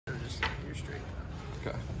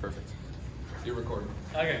You're recording.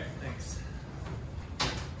 Okay, thanks.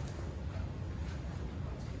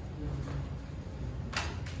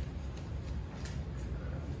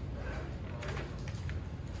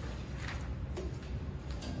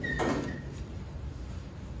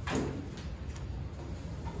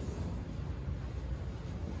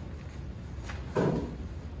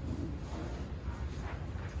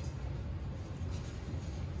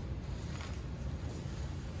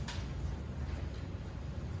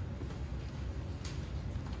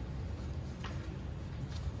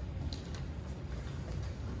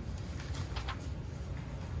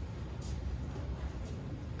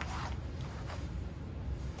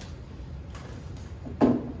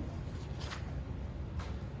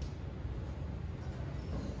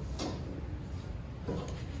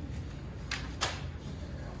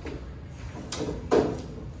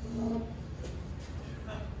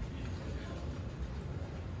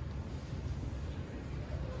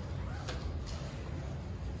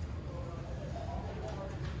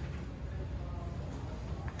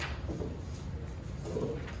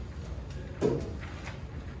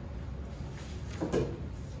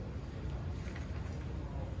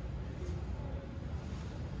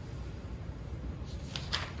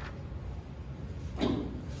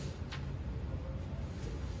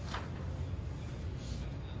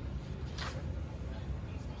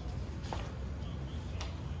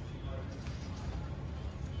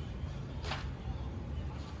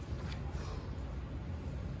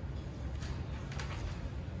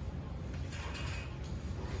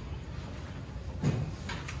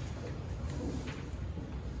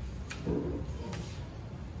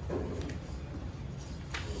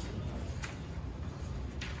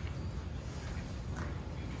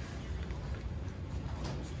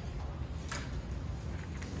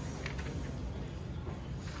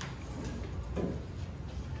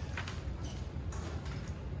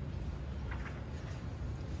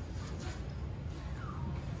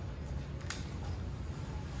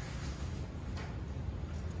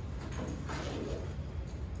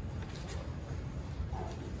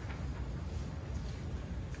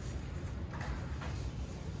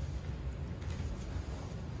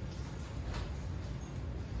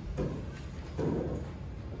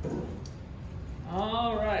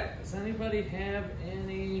 All right, does anybody have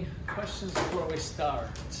any questions before we start?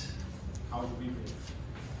 How was your weekend?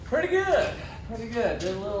 Pretty good, pretty good.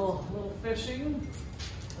 Did a little fishing.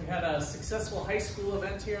 We had a successful high school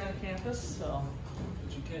event here on campus, so.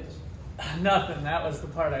 Did you catch? Nothing, that was the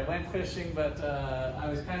part. I went fishing, but I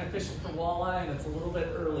was kind of fishing for walleye, and it's a little bit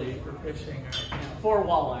early for fishing, or, for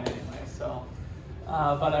walleye anyway, so.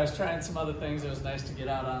 But I was trying some other things. It was nice to get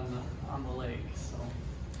out on the lake, so.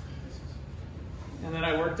 And then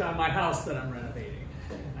I worked on my house that I'm renovating,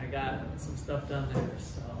 and I got some stuff done there,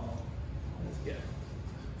 so it's good.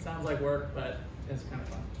 Sounds like work, but it's kind of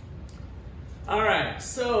fun. All right,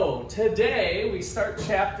 so today we start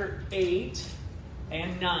chapter 8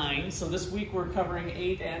 and 9. So this week we're covering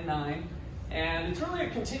 8 and 9, and it's really a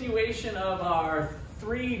continuation of our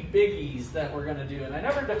 3 biggies that we're going to do. And I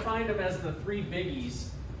never defined them as the 3 biggies.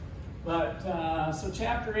 But, so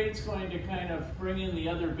chapter 8 is going to kind of bring in the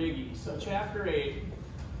other biggies. So chapter 8,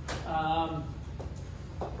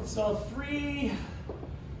 so 3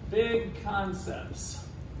 big concepts.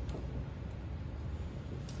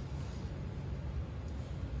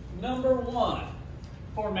 Number 1,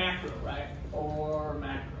 for macro, right? For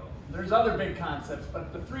macro. There's other big concepts,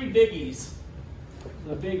 but the 3 biggies,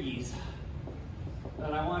 the biggies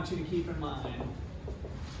that I want you to keep in mind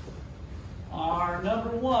are, number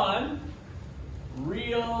 1,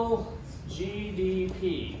 real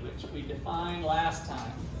GDP, which we defined last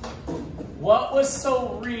time. What was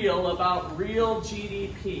so real about real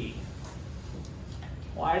GDP?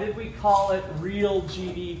 Why did we call it real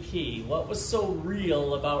GDP? What was so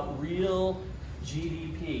real about real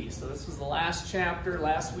GDP? So this was the last chapter,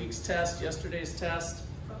 last week's test, yesterday's test.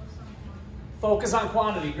 Focus on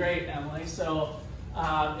quantity. Great, Emily. So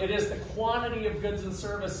it is the quantity of goods and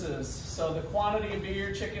services. So the quantity of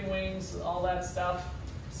beer, chicken wings, all that stuff.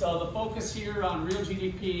 So the focus here on real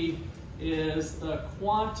GDP is the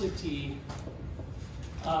quantity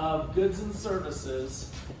of goods and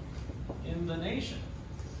services in the nation.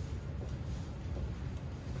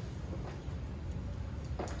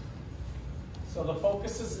 So the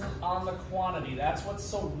focus is on the quantity. That's what's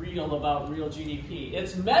so real about real GDP.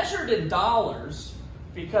 It's measured in dollars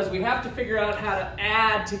because we have to figure out how to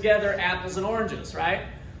add together apples and oranges, right?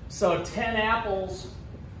 So 10 apples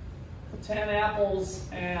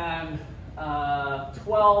and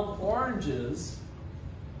 12 oranges,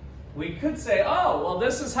 we could say, oh, well,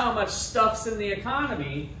 this is how much stuff's in the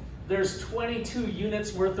economy. There's 22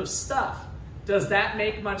 units worth of stuff. does that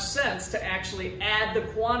make much sense to actually add the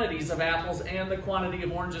quantities of apples and the quantity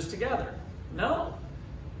of oranges together? No.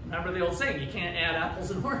 Remember the old saying, you can't add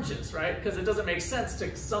apples and oranges, right? Because it doesn't make sense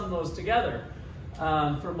to sum those together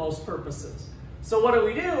for most purposes. So what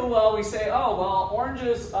do? Well, we say, oh, well,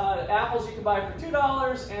 oranges, apples you can buy for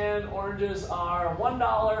 $2 and oranges are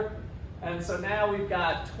 $1. And so now we've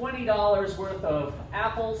got $20 worth of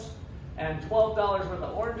apples and $12 worth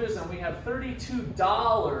of oranges, and we have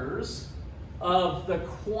 $32 of the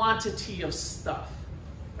quantity of stuff,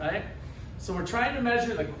 right? So we're trying to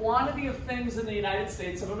measure the quantity of things in the United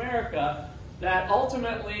States of America that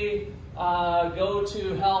ultimately go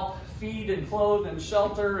to help feed and clothe and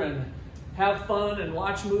shelter and have fun and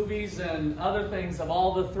watch movies and other things of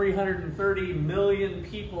all the 330 million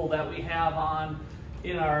people that we have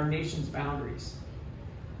in our nation's boundaries.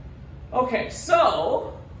 Okay,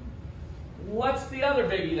 so what's the other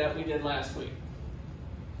biggie that we did last week?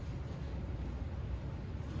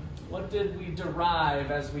 What did we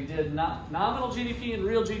derive as we did nominal GDP and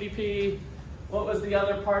real GDP? What was the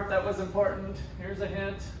other part that was important? Here's a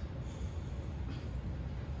hint.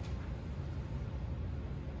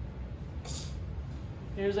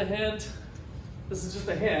 Here's a hint. This is just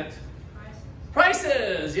a hint.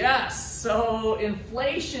 Prices, yes. So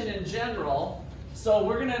inflation in general. So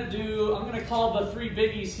we're gonna I'm gonna call the three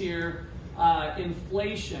biggies here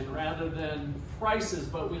inflation rather than prices,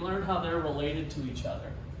 but we learned how they're related to each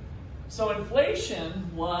other. So inflation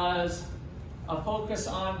was a focus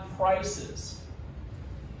on prices.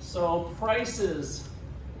 So prices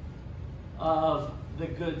of the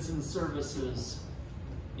goods and services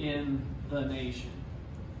in the nation.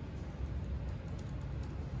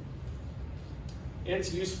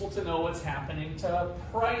 It's useful to know what's happening to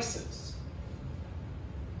prices.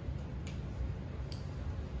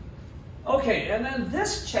 Okay, and then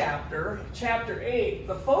this chapter, chapter 8,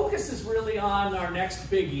 the focus is really on our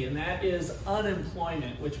next biggie, and that is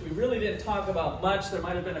unemployment, which we really didn't talk about much. There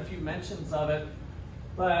might have been a few mentions of it,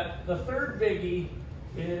 but the third biggie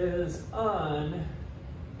is unemployment.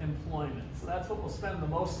 So that's what we'll spend the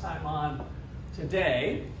most time on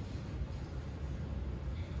today.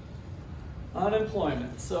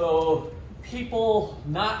 Unemployment, so people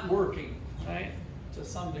not working, right? To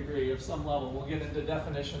some degree, of some level. We'll get into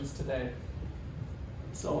definitions today.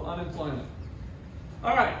 So unemployment.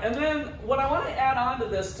 All right, and then what I want to add on to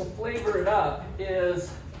this to flavor it up is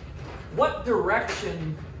what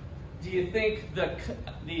direction do you think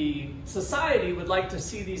the society would like to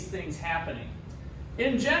see these things happening?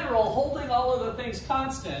 In general, holding all of the things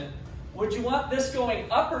constant, would you want this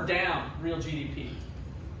going up or down, real GDP?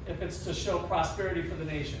 If it's to show prosperity for the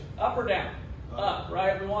nation. Up or down? Up,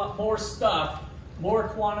 right? We want more stuff, more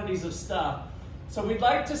quantities of stuff. So we'd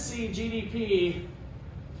like to see GDP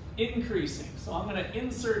increasing. So I'm going to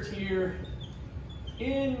insert here,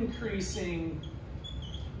 increasing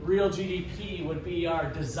real GDP would be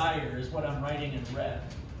our desire, is what I'm writing in red.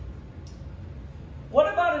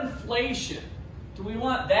 What about inflation? Do we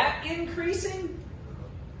want that increasing?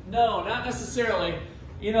 No, not necessarily.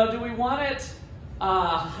 You know, do we want it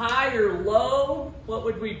high or low? What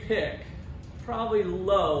would we pick? Probably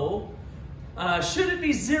low. Should it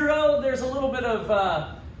be zero? There's a little bit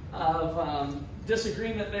of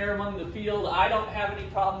disagreement there among the field. I don't have any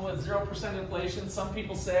problem with 0% inflation. Some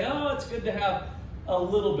people say, oh, it's good to have a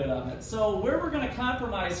little bit of it. So where we're going to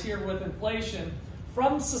compromise here with inflation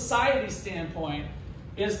from society's standpoint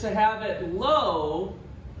is to have it low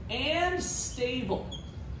and stable.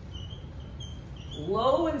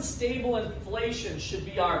 Low and stable inflation should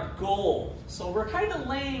be our goal. So we're kind of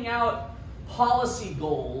laying out policy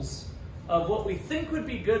goals of what we think would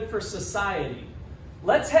be good for society.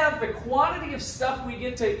 Let's have the quantity of stuff we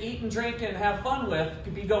get to eat and drink and have fun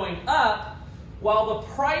with be going up while the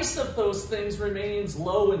price of those things remains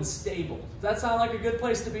low and stable. Does that sound like a good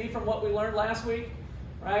place to be from what we learned last week?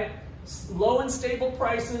 Right? Low and stable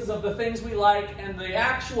prices of the things we like, and the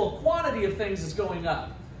actual quantity of things is going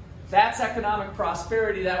up. That's economic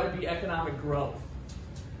prosperity. That would be economic growth.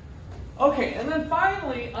 Okay, and then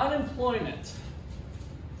finally, unemployment.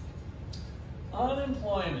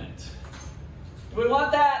 Unemployment. Do we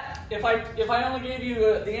want that? If I only gave you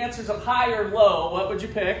the answers of high or low, what would you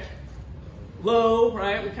pick? Low,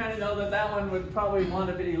 right? We kind of know that that one would probably want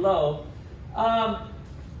to be low.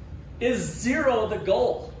 Is zero the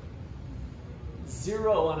goal?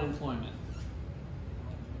 Zero unemployment.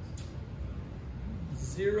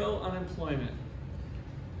 Zero unemployment.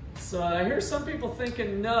 So I hear some people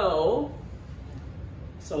thinking no.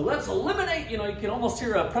 So let's eliminate, you know, you can almost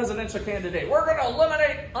hear a presidential candidate. We're going to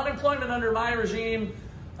eliminate unemployment under my regime.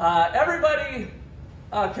 Everybody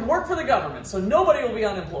can work for the government, so nobody will be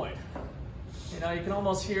unemployed. You know, you can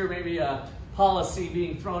almost hear maybe a policy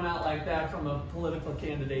being thrown out like that from a political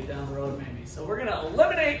candidate down the road maybe. So we're going to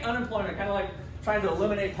eliminate unemployment, kind of like trying to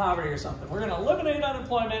eliminate poverty or something. We're going to eliminate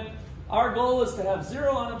unemployment. Our goal is to have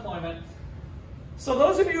zero unemployment. So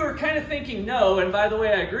those of you who are kind of thinking no, and by the way,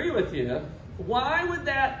 I agree with you, why would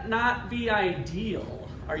that not be ideal?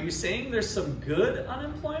 Are you saying there's some good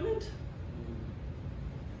unemployment?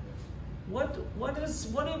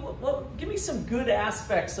 Give me some good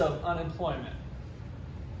aspects of unemployment.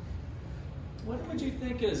 What would you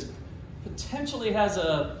think is potentially has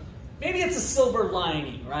maybe it's a silver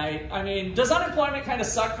lining, right? I mean, does unemployment kind of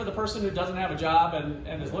suck for the person who doesn't have a job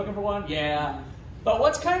and is looking for one? Yeah. But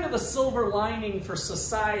what's kind of the silver lining for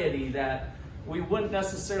society that we wouldn't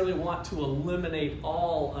necessarily want to eliminate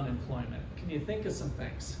all unemployment? Can you think of some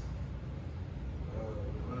things?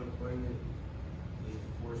 Unemployment is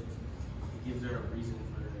forced. It gives there a reason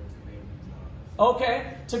for them to make jobs.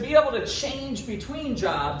 Okay, to be able to change between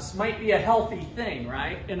jobs might be a healthy thing,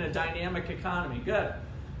 right? In a dynamic economy. Good.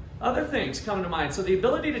 Other things come to mind. So the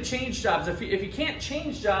ability to change jobs. If you can't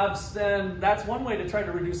change jobs, then that's one way to try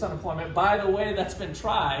to reduce unemployment. By the way, that's been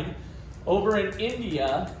tried over in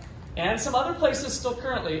India and some other places still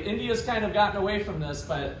currently. India's kind of gotten away from this,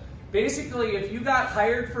 but basically if you got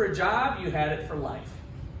hired for a job, you had it for life.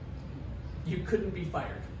 You couldn't be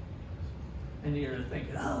fired. And you're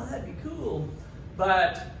thinking, oh, that'd be cool.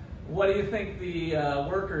 But what do you think the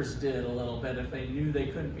workers did a little bit if they knew they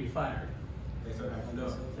couldn't be fired? They start acting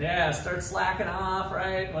up. Yeah, start slacking off,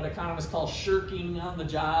 right? What economists call shirking on the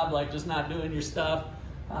job, like just not doing your stuff.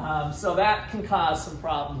 So that can cause some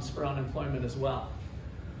problems for unemployment as well.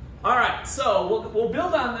 All right, so we'll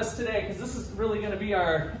build on this today because this is really going to be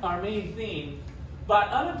our main theme. But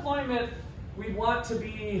unemployment, we want to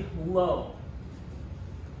be low.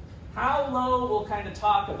 How low we'll kind of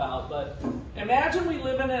talk about, but imagine we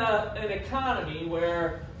live in an economy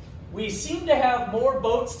where we seem to have more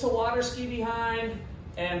boats to water ski behind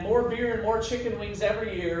and more beer and more chicken wings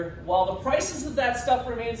every year, while the prices of that stuff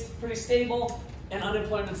remains pretty stable and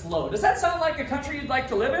unemployment's low. Does that sound like a country you'd like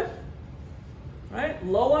to live in? Right?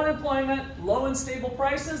 Low unemployment, low and stable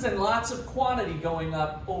prices, and lots of quantity going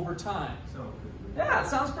up over time. Yeah, it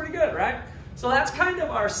sounds pretty good, right? So that's kind of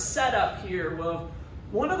our setup here. Well,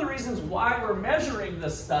 one of the reasons why we're measuring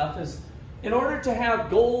this stuff is in order to have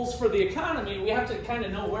goals for the economy, we have to kind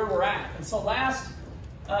of know where we're at. And so last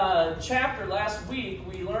week,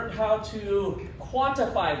 we learned how to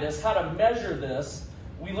quantify this, how to measure this.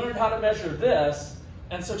 We learned how to measure this.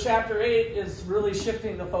 And so chapter 8 is really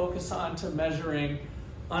shifting the focus on to measuring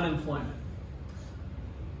unemployment.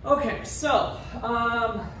 Okay, so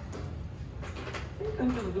I think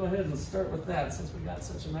I'm going to go ahead and start with that since we got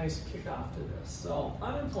such a nice kickoff to this. So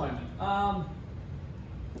unemployment.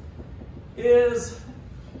 Is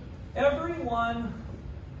everyone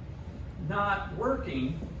not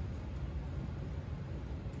working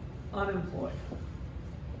unemployed?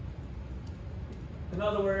 In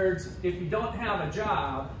other words, if you don't have a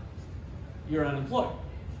job, you're unemployed.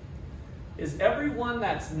 Is everyone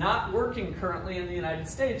that's not working currently in the United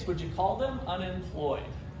States, would you call them unemployed?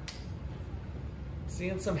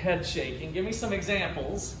 Seeing some head shaking. Give me some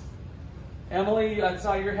examples. Emily, I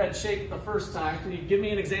saw your head shake the first time. Can you give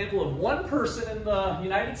me an example of one person in the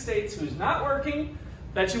United States who's not working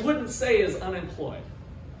that you wouldn't say is unemployed?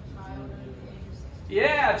 Child.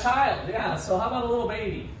 Yeah, child. Yeah, so how about a little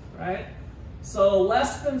baby, right? So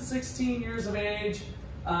less than 16 years of age.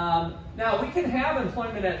 Now, we can have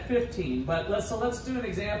employment at 15, but let's do an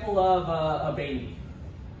example of a baby.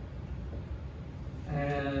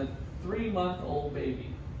 And 3-month-old baby.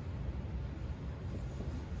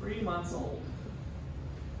 3 months old.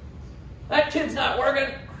 That kid's not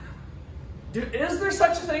working. Is there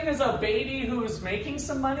such a thing as a baby who's making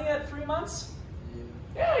some money at 3 months?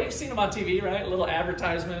 Yeah, you've seen them on TV, right? A little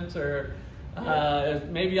advertisement or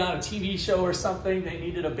maybe on a TV show or something. They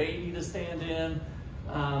needed a baby to stand in.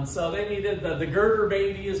 So they needed the Gerber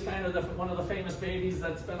baby is kind of one of the famous babies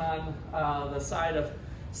that's been on the side of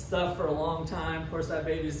stuff for a long time. Of course, that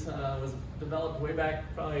baby's was developed way back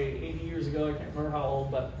probably 80 years ago. I can't remember how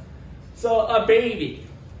old, but so a baby.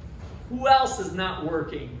 Who else is not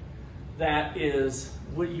working that is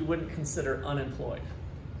what you wouldn't consider unemployed?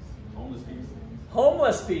 Homeless people.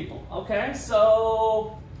 Homeless people. Okay,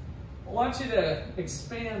 so I want you to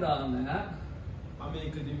expand on that. I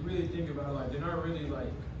mean, because you really think about it, like, they're not really,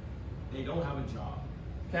 like, they don't have a job.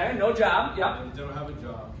 Okay, no job, yep. They don't have a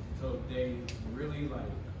job, so they really, like,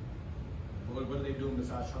 what are they doing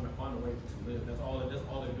besides trying to find a way to live? That's all they're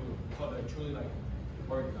doing. Because they're truly, like,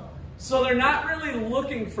 working out. So they're not really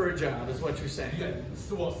looking for a job, is what you're saying? Yeah,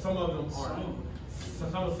 so, well, some of them aren't.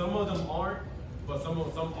 Some of them aren't, But some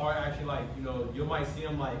are actually like, you know, you might see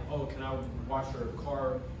them like, oh, can I wash your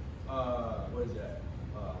car? What is that?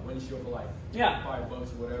 Windshield for like $5 or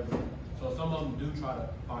whatever. So some of them do try to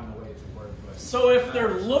find a way to work. But so if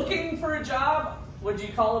they're looking for a job, would you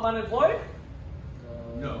call them unemployed?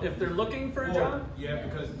 No. If they're looking for a job? Yeah,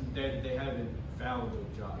 because they haven't found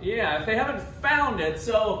a job. Yeah, if they haven't found it.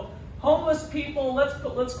 So homeless people,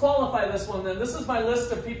 let's qualify this one then. This is my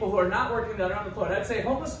list of people who are not working that are unemployed. I'd say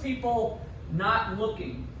homeless people not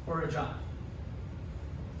looking for a job.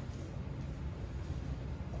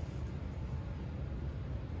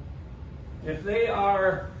 If they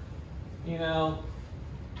are, you know,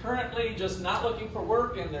 currently just not looking for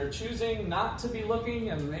work and they're choosing not to be looking,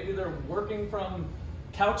 and maybe they're working from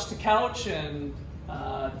couch to couch and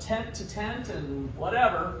tent to tent and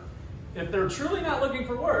whatever, if they're truly not looking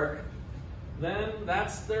for work, then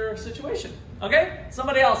that's their situation. Okay?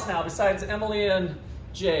 Somebody else now besides Emily and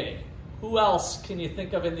Jay. Who else can you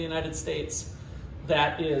think of in the United States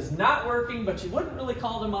that is not working, but you wouldn't really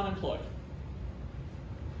call them unemployed?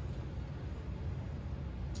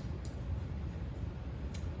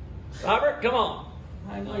 Robert, come on.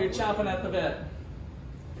 I know you're chomping at the bit.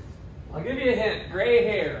 I'll give you a hint. Gray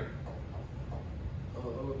hair.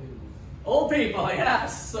 Old people,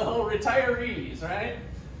 yes. So retirees, right?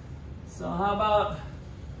 So how about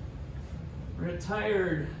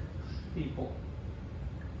retired people?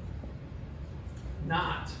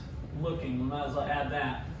 Not looking. We might as well add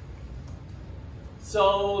that.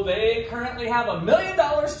 So they currently have $1 million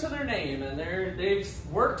to their name, and they've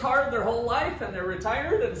worked hard their whole life, and they're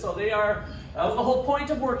retired, and so they are. That was the whole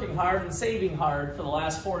point of working hard and saving hard for the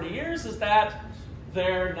last 40 years, is that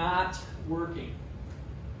they're not working.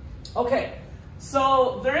 Okay,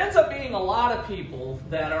 so there ends up being a lot of people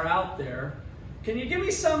that are out there. Can you give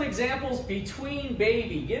me some examples between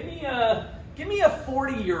baby? Give me a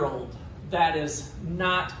 40-year-old that is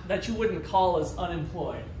not, that you wouldn't call as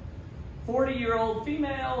unemployed. 40-year-old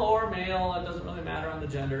female or male, it doesn't really matter on the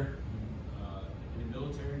gender. In the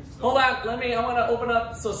military. So hold on, I want to open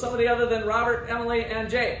up, so somebody other than Robert, Emily, and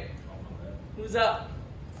Jay. Who's up?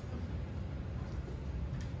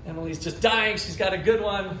 Emily's just dying, she's got a good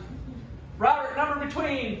one. Robert, number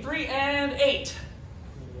between 3 and 8.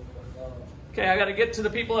 Okay, I got to get to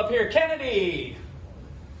the people up here. Kennedy,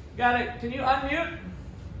 got it, can you unmute?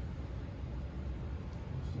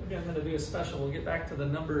 I'm going to do a special. We'll get back to the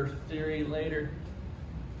number theory later.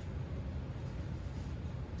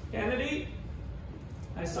 Kennedy?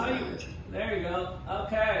 I saw you. There you go.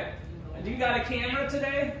 Okay. And you got a camera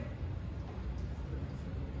today?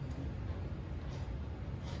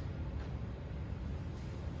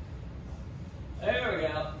 There we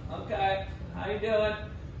go. Okay. How you doing?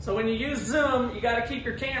 So when you use Zoom, you got to keep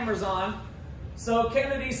your cameras on. So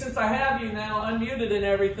Kennedy, since I have you now unmuted and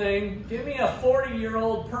everything, give me a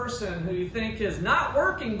 40-year-old person who you think is not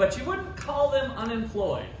working, but you wouldn't call them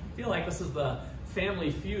unemployed. I feel like this is the Family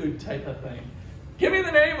Feud type of thing. Give me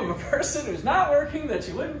the name of a person who's not working that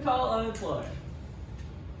you wouldn't call unemployed.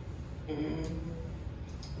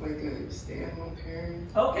 Like a stay-at-home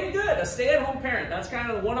parent. Okay, good. A stay-at-home parent. That's kind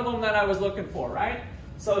of one of them that I was looking for, right?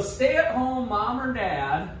 So stay-at-home mom or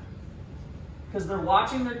dad, because they're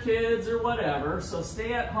watching their kids or whatever. So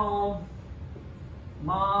stay at home,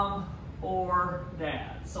 mom or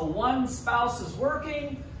dad. So one spouse is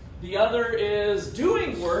working, the other is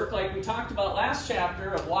doing work, like we talked about last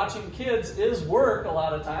chapter of watching kids is work a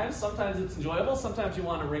lot of times. Sometimes it's enjoyable, sometimes you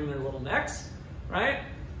want to wring their little necks, right?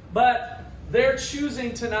 But they're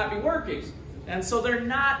choosing to not be working, and so they're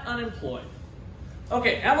not unemployed.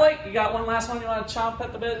 Okay, Emily, you got one last one you want to chomp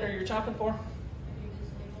at the bit, or you're chomping for?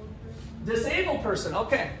 Disabled person,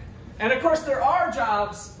 okay. And of course there are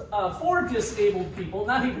jobs for disabled people,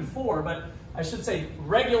 not even for, but I should say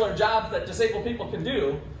regular jobs that disabled people can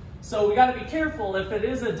do. So we got to be careful if it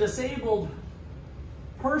is a disabled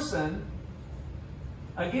person,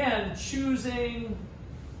 again, choosing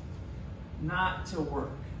not to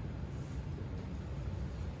work.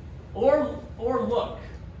 Or look.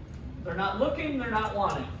 They're not looking, they're not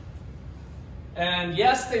wanting. And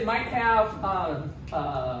yes, they might have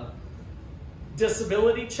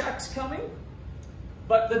disability checks coming,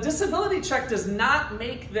 but the disability check does not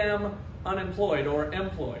make them unemployed or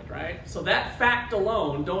employed, right? So that fact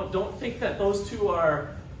alone, don't think that those two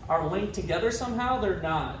are linked together somehow. They're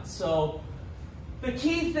not. So the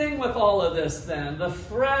key thing with all of this then, the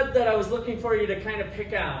thread that I was looking for you to kind of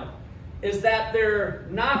pick out, is that they're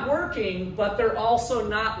not working, but they're also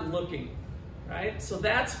not looking, right? So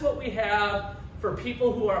that's what we have for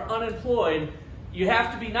people who are unemployed. You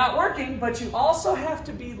have to be not working, but you also have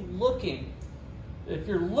to be looking. If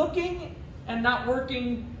you're looking and not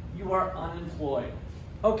working, you are unemployed.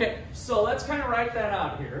 Okay, so let's kind of write that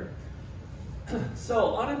out here.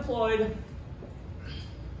 So unemployed,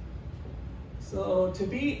 so to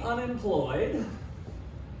be unemployed,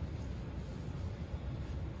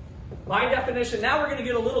 my definition, now we're going to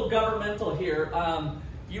get a little governmental here.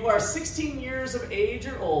 You are 16 years of age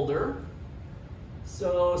or older,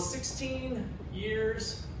 so 16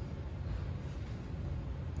 years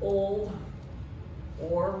old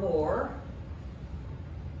or more,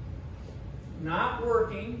 not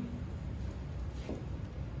working,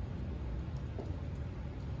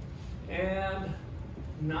 and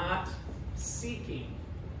not seeking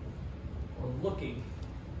or looking,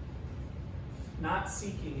 not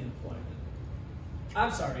seeking employment.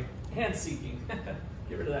 I'm sorry, and seeking.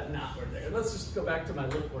 Get rid of that not word there. Let's just go back to my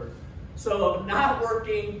look word. So not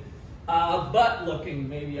working, but looking,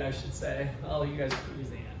 maybe I should say. Oh, you guys could use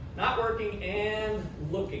the and. Not working and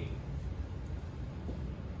looking.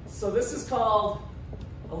 So this is called,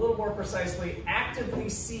 a little more precisely, actively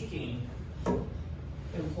seeking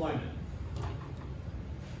employment.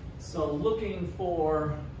 So looking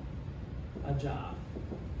for a job.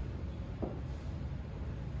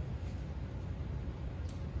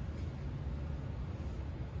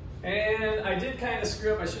 And I did kind of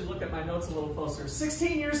screw up. I should look at my notes a little closer.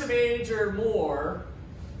 16 years of age or more,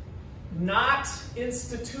 not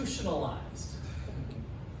institutionalized.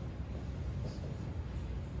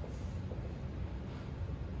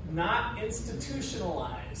 Not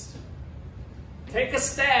institutionalized. Take a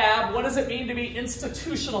stab. What does it mean to be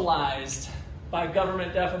institutionalized by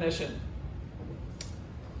government definition?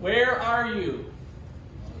 Where are you?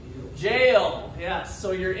 Jail. Yes.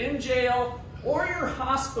 So you're in jail, or you're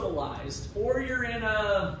hospitalized, or you're in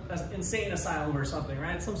an insane asylum or something,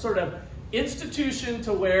 right? Some sort of institution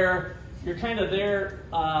to where you're kind of there,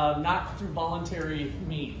 not through voluntary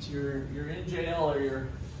means. You're in jail or you're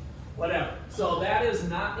whatever. So that is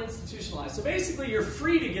not institutionalized. So basically, you're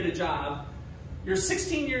free to get a job. You're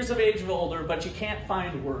 16 years of age or older, but you can't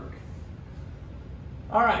find work.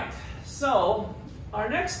 All right, so our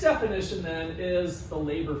next definition then is the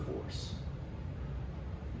labor force.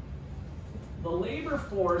 The labor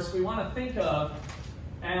force we want to think of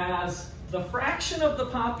as the fraction of the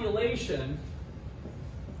population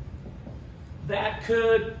that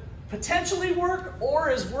could potentially work or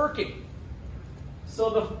is working. So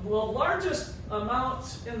the largest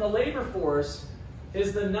amount in the labor force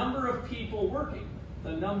is the number of people working,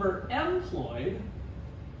 the number employed,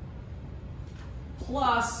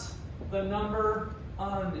 plus the number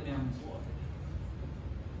unemployed.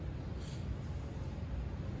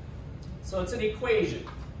 So it's an equation.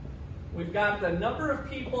 We've got the number of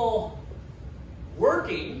people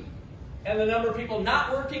working and the number of people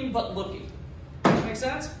not working but looking. Make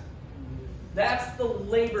sense? That's the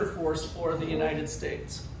labor force for the United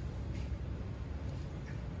States.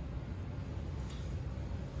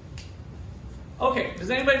 Okay, does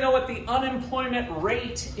anybody know what the unemployment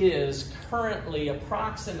rate is currently,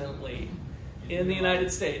 approximately, in the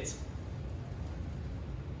United States?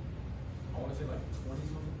 I want to say like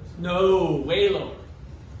 20-something%. No, way lower.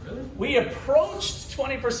 Really? We approached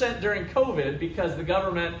 20% during COVID because the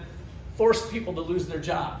government forced people to lose their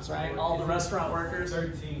jobs, right? All the restaurant workers.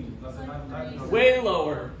 13. Way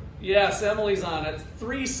lower. Yes, Emily's on it.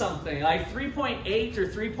 3-something, like 3.8 or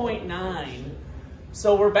 3.9.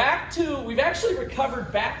 So we've actually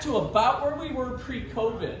recovered back to about where we were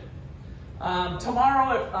pre-COVID.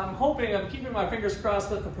 Tomorrow, I'm keeping my fingers crossed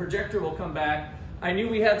that the projector will come back. I knew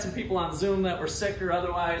we had some people on Zoom that were sick or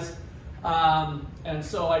otherwise, and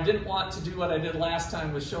so I didn't want to do what I did last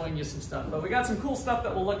time with showing you some stuff. But we got some cool stuff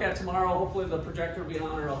that we'll look at tomorrow. Hopefully the projector will be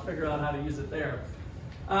on, or I'll figure out how to use it there.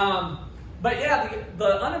 But yeah,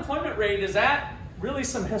 the unemployment rate is at really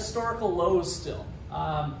some historical lows still.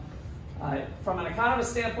 From an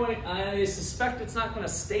economist standpoint, I suspect it's not going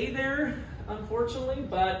to stay there, unfortunately,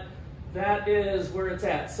 but that is where it's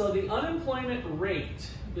at. So the unemployment rate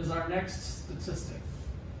is our next statistic.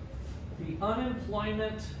 The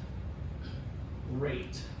unemployment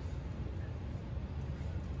rate,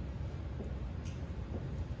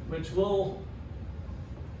 which we'll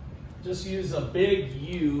just use a big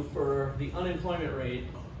U for the unemployment rate,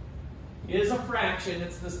 is a fraction.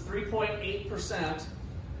 It's this 3.8%.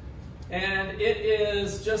 And it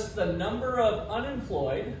is just the number of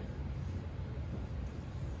unemployed,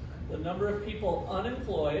 the number of people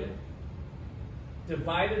unemployed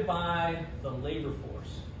divided by the labor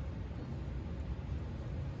force.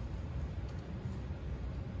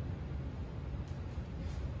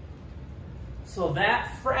 So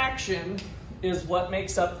that fraction is what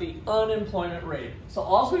makes up the unemployment rate. So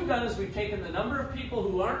all we've done is we've taken the number of people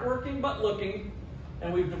who aren't working but looking,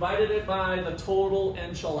 and we've divided it by the total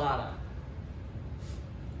enchilada.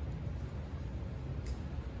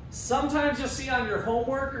 Sometimes you'll see on your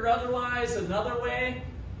homework or otherwise another way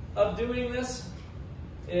of doing this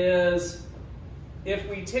is if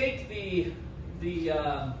we take the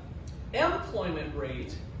employment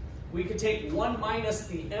rate, we could take 1 minus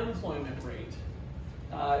the employment rate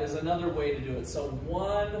is another way to do it. So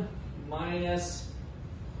 1 minus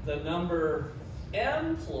the number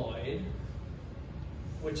employed,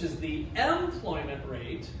 which is the employment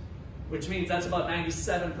rate, which means that's about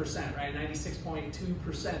 97%, right?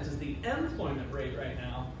 96.2% is the employment rate right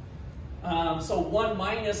now. So 1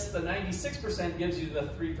 minus the 96% gives you the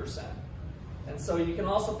 3%. And so you can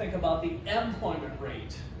also think about the employment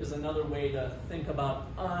rate is another way to think about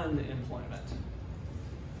unemployment.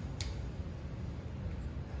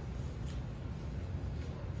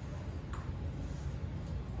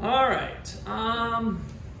 All right.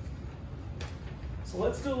 So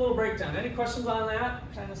let's do a little breakdown. Any questions on that?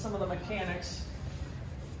 Kind of some of the mechanics.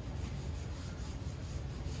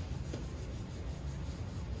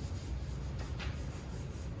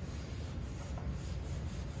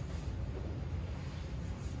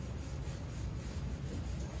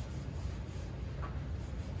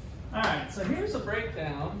 All right, so here's a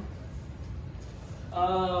breakdown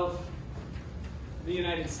of the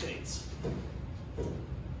United States.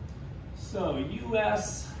 So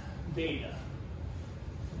U.S. data.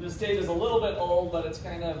 This data is a little bit old, but it's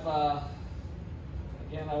kind of,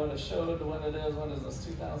 again, I would have showed when it is. When is this?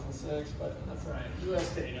 2006, but that's all right. U.S.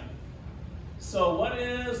 data. So what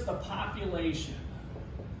is the population?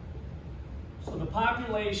 So the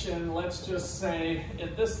population, let's just say,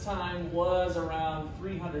 at this time was around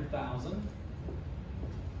 300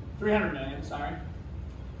 million, sorry.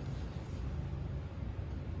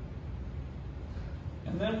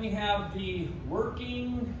 And then we have the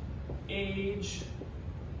working age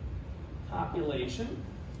population.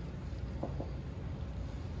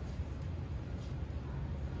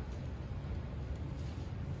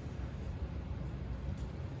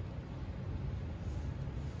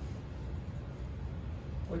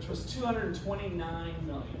 Which was 229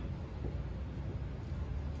 million.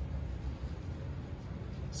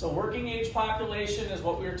 So working age population is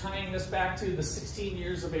what we're tying this back to, the 16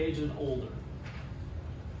 years of age and older.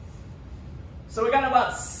 So we got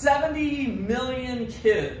about 70 million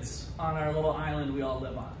kids on our little island we all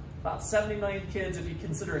live on. About 70 million kids if you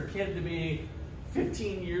consider a kid to be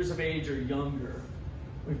 15 years of age or younger.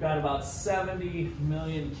 We've got about 70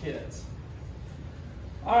 million kids.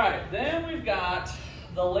 All right, then we've got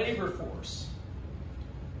the labor force.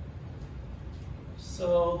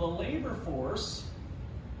 So the labor force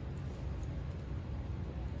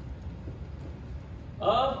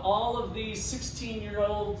of all of these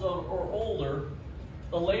 16-year-olds or older,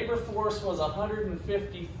 the labor force was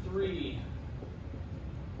 153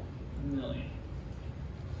 million.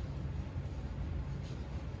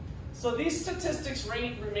 So these statistics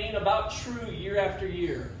remain about true year after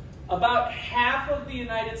year. About half of the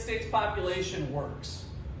United States population works.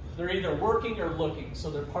 They're either working or looking, so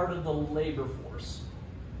they're part of the labor force.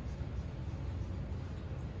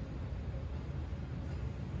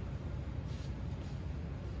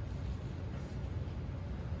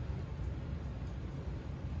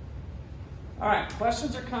 All right,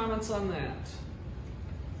 questions or comments on that?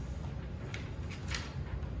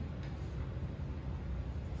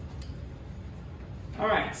 All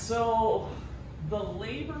right, so the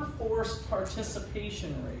labor force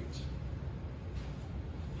participation rate.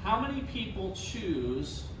 How many people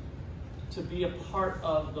choose to be a part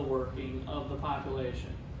of the working of the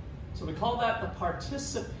population? So we call that the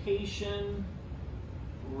participation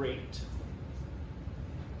rate.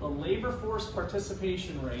 The labor force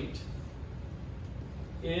participation rate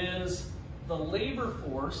is the labor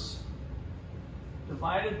force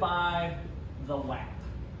divided by the WAP.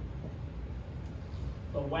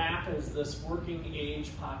 The WAP is this working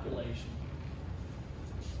age population.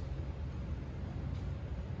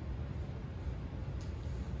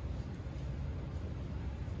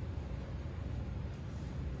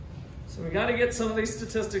 So we got to get some of these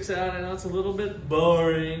statistics out. I know it's a little bit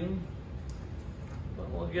boring, but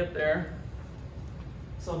we'll get there.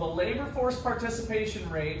 So the labor force participation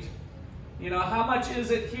rate, you know, how much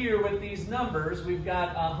is it here with these numbers? We've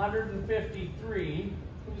got 153.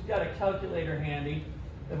 Who's got a calculator handy?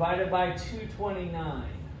 Divided by 229.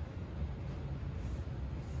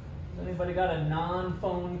 Has anybody got a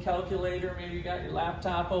non-phone calculator? Maybe you got your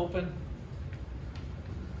laptop open.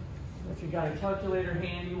 If you got a calculator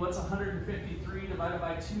handy, what's 153 divided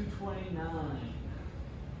by 229?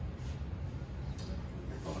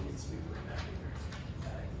 Your phone needs to be put back here.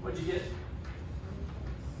 Okay. What'd you get?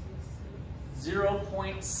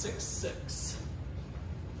 0.66.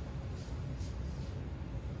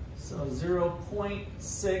 So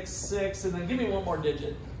 0.66, and then give me one more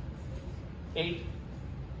digit. 8.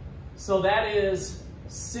 So that is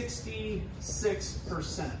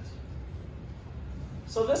 66%.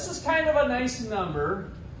 So this is kind of a nice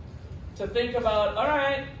number to think about. All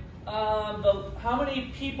right, how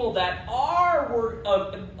many people that are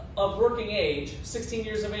of working age, 16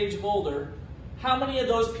 years of age of older, how many of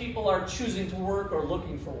those people are choosing to work or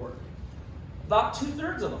looking for work? About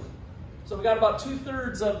 2/3 of them. So we got about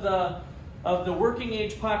 2/3 of the working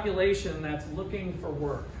age population that's looking for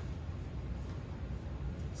work.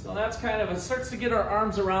 So that's kind of, it starts to get our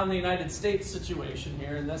arms around the United States situation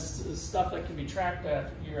here, and this is stuff that can be tracked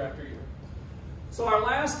year after year. So our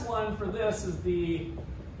last one for this is the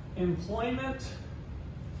employment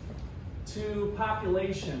to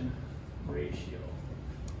population ratio.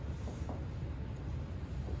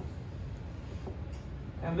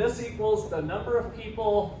 And this equals the number of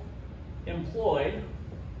people employed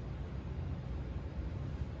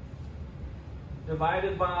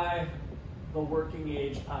divided by the working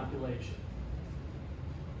age population.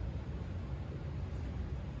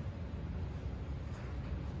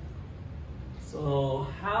 So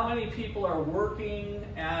how many people are working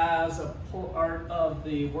as a part of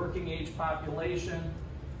the working age population?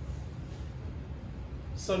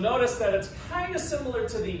 So notice that it's kind of similar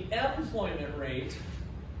to the employment rate,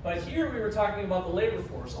 but here we were talking about the labor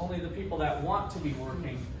force, only the people that want to be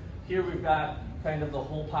working. Here we've got kind of the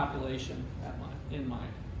whole population in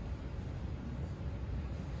mind.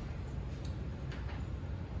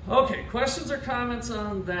 Okay, questions or comments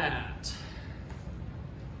on that?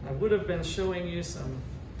 I would have been showing you some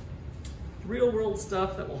real world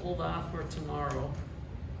stuff that we'll hold off for tomorrow.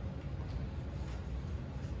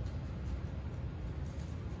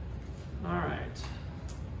 All right.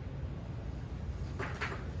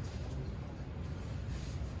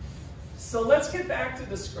 So let's get back to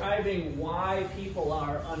describing why people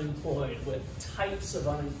are unemployed with types of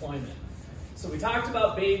unemployment. So we talked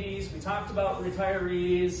about babies, we talked about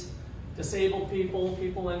retirees, disabled people,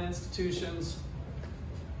 people in institutions.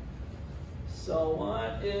 So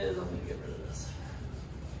what is, I'm going to get rid of this.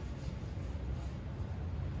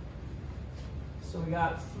 So we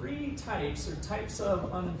got 3 types, or types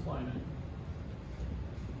of unemployment.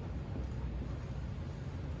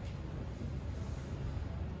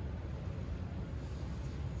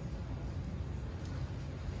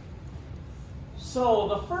 So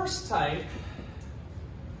the first type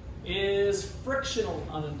is frictional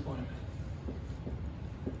unemployment.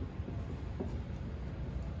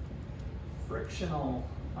 Frictional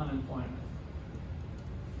unemployment.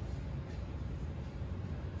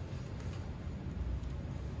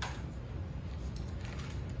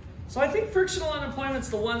 So I think frictional unemployment is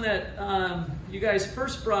the one that you guys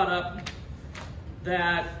first brought up,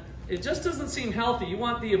 that it just doesn't seem healthy. You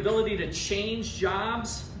want the ability to change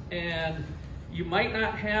jobs, and you might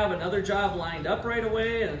not have another job lined up right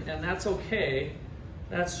away, and that's okay.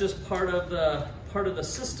 That's just part of the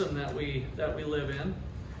system that we live in.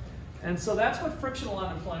 And so that's what frictional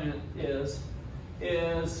unemployment is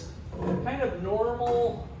kind of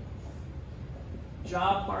normal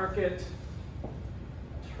job market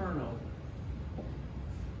turnover.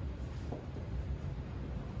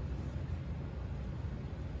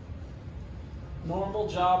 Normal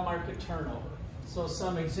job market turnover. So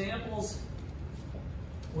some examples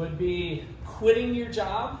would be quitting your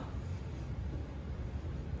job.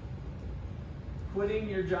 Quitting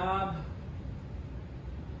your job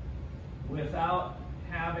without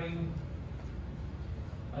having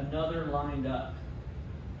another lined up.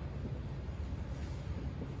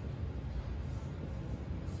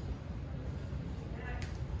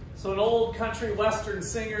 So an old country western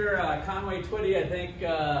singer, Conway Twitty, I think,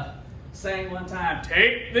 sang one time,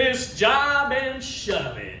 "Take this job and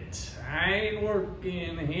shove it. I ain't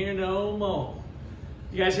working here no more."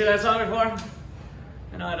 You guys hear that song before?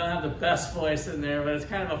 I know I don't have the best voice in there, but it's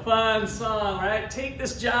kind of a fun song, right? Take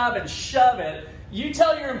this job and shove it. You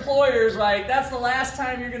tell your employers, like, that's the last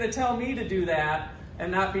time you're going to tell me to do that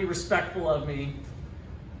and not be respectful of me,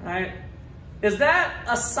 right? Is that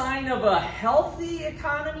a sign of a healthy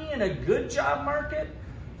economy and a good job market,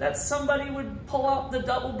 that somebody would pull out the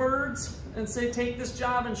double birds and say, take this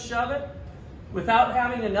job and shove it, without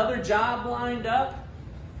having another job lined up?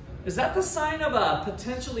 Is that the sign of a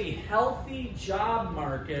potentially healthy job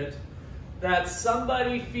market, that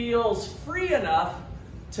somebody feels free enough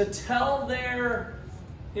to tell their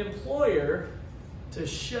employer to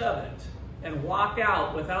shove it and walk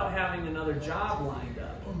out without having another job lined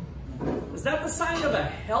up? Is that the sign of a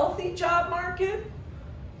healthy job market?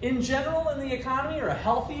 in general in the economy, or a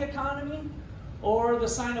healthy economy, or the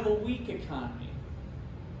sign of a weak economy?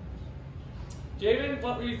 Javen,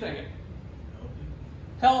 what were you thinking? Healthy.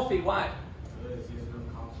 Healthy, why?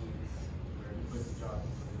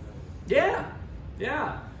 Yeah,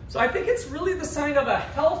 yeah. So I think it's really the sign of a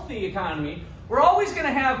healthy economy. We're always going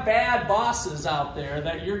to have bad bosses out there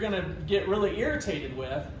that you're going to get really irritated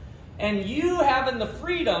with. And you having the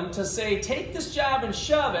freedom to say, take this job and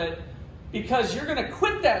shove it, because you're going to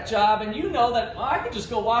quit that job and you know that, well, I can just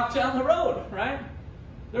go walk down the road, right?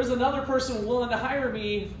 There's another person willing to hire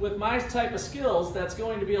me with my type of skills that's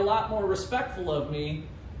going to be a lot more respectful of me.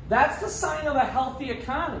 That's the sign of a healthy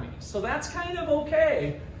economy. So that's kind of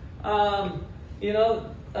okay,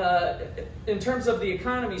 in terms of the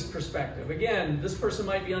economy's perspective. Again, this person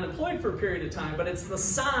might be unemployed for a period of time, but it's the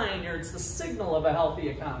sign, or it's the signal of a healthy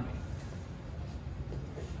economy.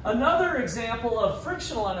 Another example of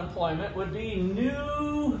frictional unemployment would be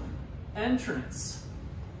new entrants.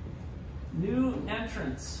 New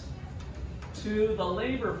entrants to the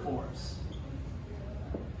labor force.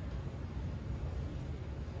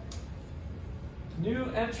 New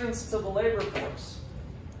entrants to the labor force.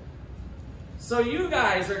 So you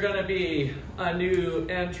guys are going to be a new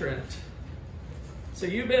entrant. So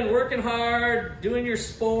you've been working hard, doing your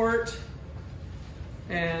sport,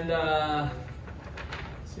 and let's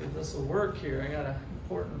see if this will work here. I got an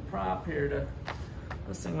important prop here.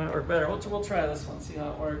 This thing might work better. We'll try this one, see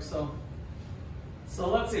how it works. So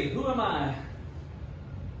let's see. Who am I?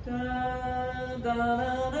 Da, da, da,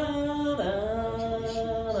 da, da, da,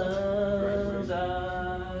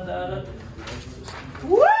 da.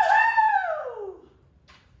 Woo!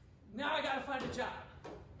 Now I gotta find a job.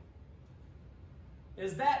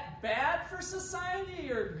 Is that bad for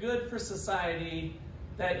society or good for society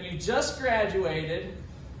that you just graduated,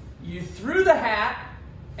 you threw the hat,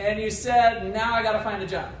 and you said, now I gotta find a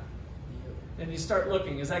job? And you start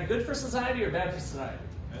looking. Is that good for society or bad for society?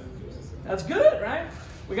 That's good, right?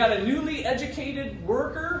 We got a newly educated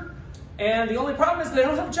worker, and the only problem is they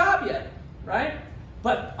don't have a job yet, right?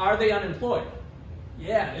 But are they unemployed?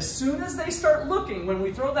 Yeah, as soon as they start looking, when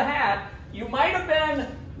we throw the hat, you might have been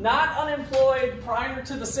not unemployed prior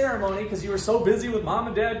to the ceremony because you were so busy with mom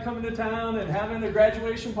and dad coming to town and having a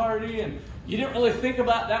graduation party, and you didn't really think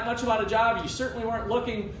about that much about a job. You certainly weren't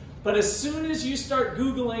looking. But as soon as you start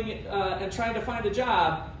Googling and trying to find a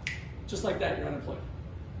job, just like that, you're unemployed.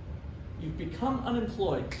 You've become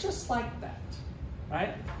unemployed just like that,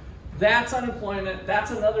 right? That's unemployment.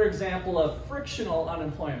 That's another example of frictional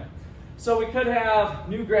unemployment. So we could have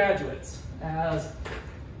new graduates as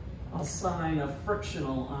a sign of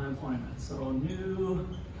frictional unemployment. So new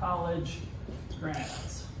college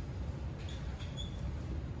grads.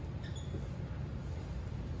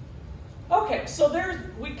 Okay, so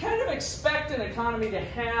we kind of expect an economy to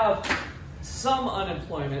have some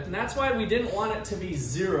unemployment, and that's why we didn't want it to be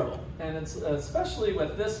zero, and it's especially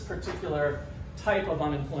with this particular type of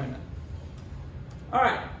unemployment. All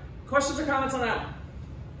right, questions or comments on that one?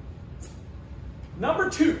 Number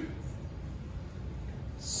 2,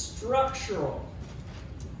 structural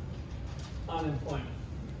unemployment.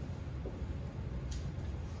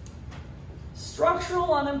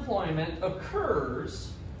 Structural unemployment occurs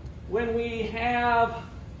when we have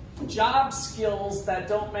job skills that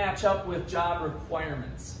don't match up with job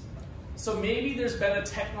requirements. So maybe there's been a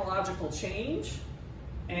technological change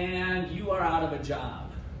and you are out of a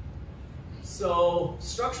job. So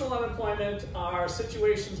structural unemployment are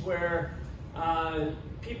situations where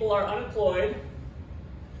people are unemployed.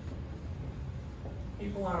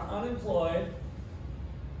 People are unemployed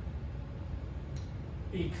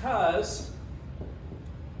because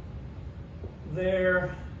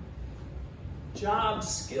their job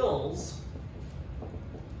skills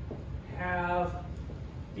have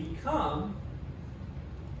become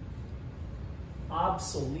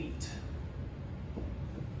obsolete.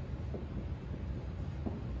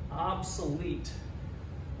 Obsolete.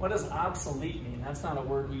 What does obsolete mean? That's not a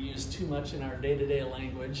word we use too much in our day-to-day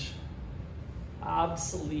language.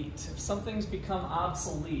 Obsolete. If something's become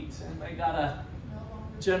obsolete, anybody got a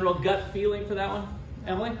general gut feeling for that one?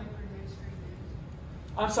 Emily?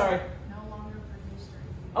 I'm sorry.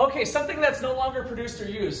 Okay, something that's no longer produced or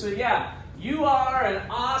used. So yeah, you are an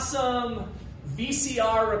awesome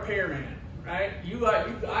VCR repairman, right?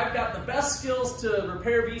 I've got the best skills to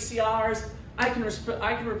repair VCRs. I can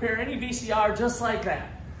repair any VCR just like that.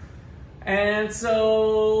 And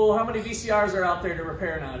so, how many VCRs are out there to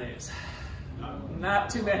repair nowadays? Not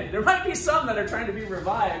too many. There might be some that are trying to be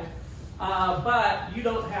revived, but you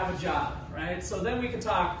don't have a job, right? So then we can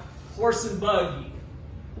talk horse and buggy,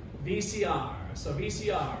 VCR. So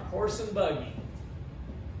VCR, horse and buggy.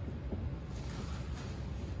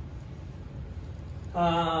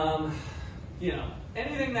 You know,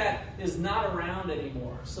 anything that is not around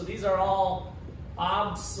anymore. So these are all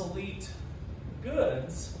obsolete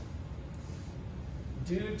goods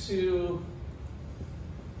due to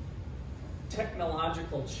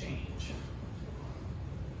technological change.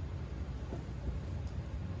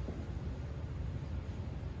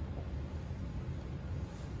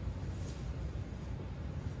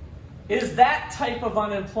 Is that type of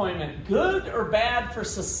unemployment good or bad for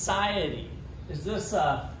society? Is this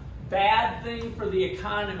a bad thing for the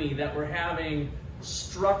economy that we're having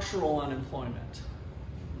structural unemployment?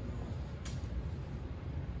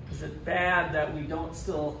 Is it bad that we don't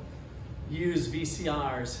still use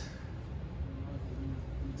VCRs?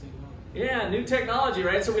 Yeah, new technology,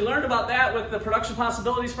 right? So we learned about that with the Production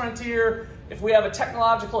Possibilities Frontier. If we have a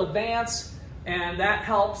technological advance, and that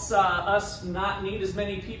helps us not need as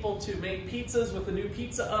many people to make pizzas with the new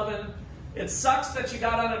pizza oven. It sucks that you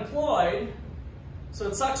got unemployed, so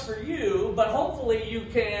it sucks for you, but hopefully you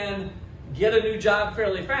can get a new job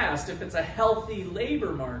fairly fast. If it's a healthy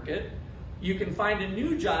labor market, you can find a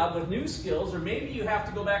new job with new skills, or maybe you have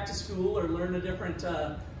to go back to school or learn a different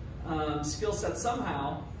skill set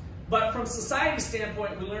somehow. But from society's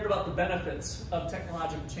standpoint, we learned about the benefits of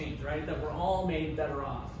technological change, right? That we're all made better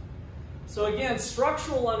off. So again,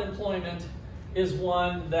 structural unemployment is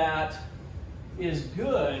one that is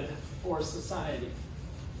good for society.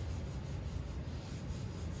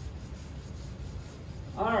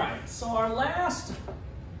 All right, so our last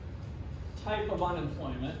type of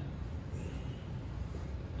unemployment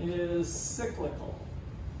is cyclical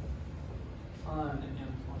unemployment.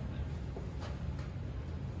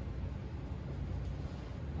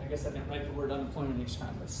 I guess I didn't write the word unemployment each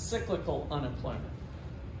time, but cyclical unemployment.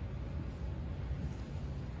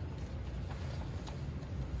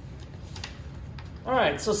 All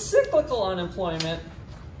right, so cyclical unemployment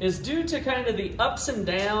is due to kind of the ups and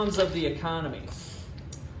downs of the economy.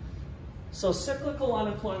 So cyclical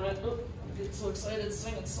unemployment, I get so excited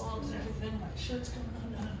singing songs and everything, my shirt's coming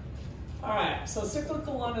undone. All right, so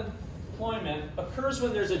cyclical unemployment occurs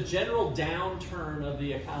when there's a general downturn of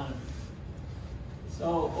the economy.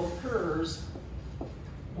 So occurs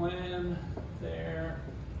when there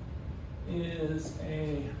is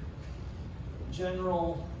a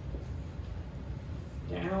general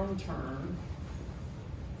downturn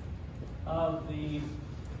of the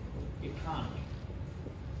economy.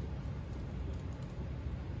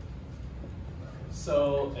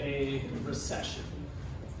 So a recession,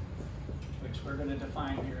 which we're going to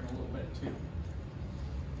define here in a little bit too.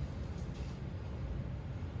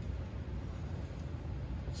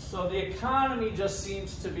 So the economy just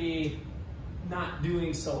seems to be not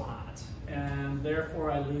doing so hot, and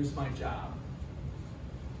therefore I lose my job.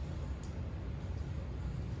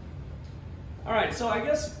 All right, so I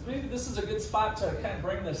guess maybe this is a good spot to kind of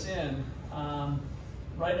bring this in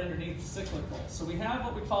right underneath the cyclical. So we have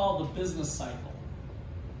what we call the business cycle.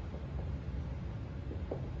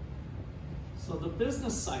 So the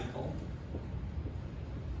business cycle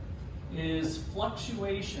is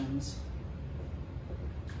fluctuations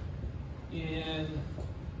in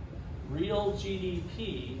real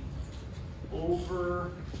GDP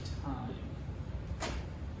over time.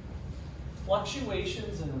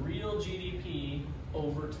 Fluctuations in real GDP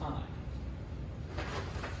over time.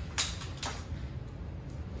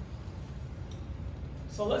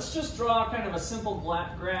 So let's just draw kind of a simple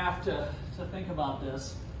graph to think about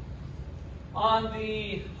this. On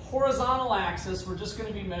the horizontal axis, we're just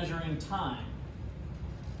going to be measuring time.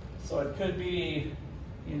 So it could be,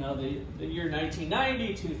 you know, the year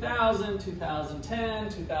 1990, 2000, 2010,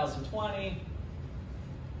 2020.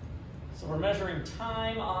 So we're measuring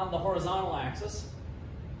time on the horizontal axis.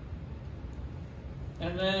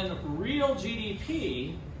 And then real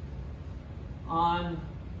GDP on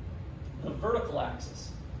the vertical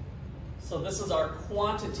axis. So this is our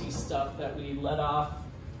quantity stuff that we let off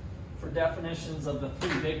for definitions of the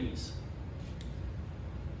three biggies.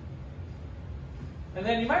 And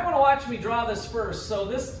then you might want to watch me draw this first. So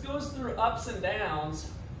this goes through ups and downs.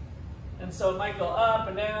 And so it might go up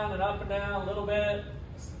and down a little bit.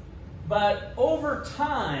 But over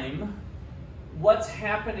time, what's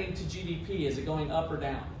happening to GDP? Is it going up or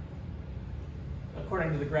down?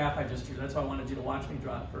 According to the graph I just drew. That's why I wanted you to watch me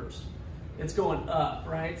draw it first. It's going up,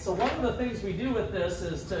 right? So one of the things we do with this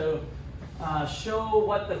is to show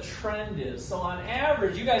what the trend is. So on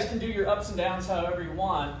average, you guys can do your ups and downs however you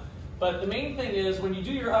want. But the main thing is when you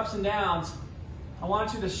do your ups and downs, I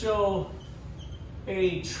want you to show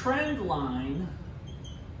a trend line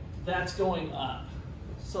that's going up.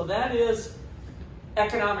 So that is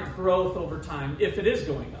economic growth over time, if it is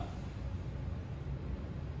going up.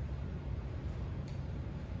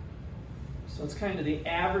 So it's kind of the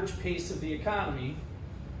average pace of the economy.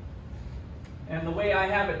 And the way I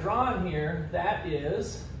have it drawn here, that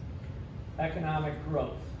is economic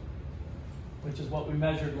growth, which is what we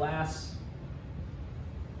measured last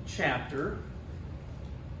chapter.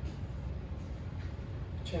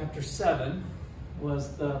 Chapter 7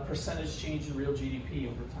 was the percentage change in real GDP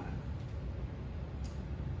over time.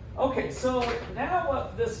 Okay, so now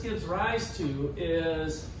what this gives rise to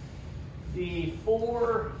is the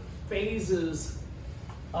 4 phases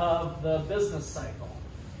of the business cycle.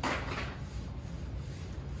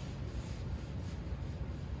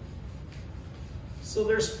 So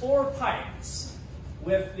there's 4 pipes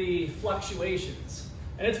with the fluctuations.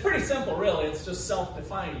 And it's pretty simple, really. It's just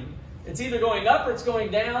self-defining. It's either going up or it's going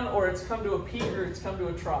down, or it's come to a peak or it's come to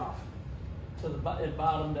a trough. So it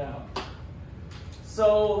bottomed out.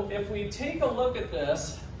 So if we take a look at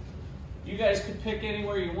this, you guys could pick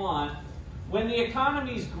anywhere you want. When the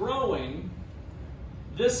economy's growing,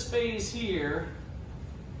 this phase here,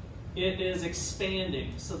 it is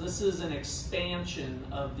expanding. So this is an expansion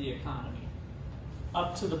of the economy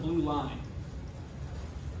up to the blue line.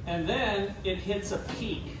 And then it hits a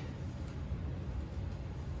peak.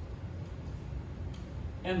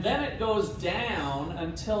 And then it goes down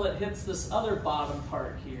until it hits this other bottom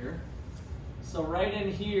part here. So right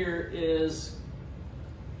in here is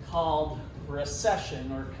called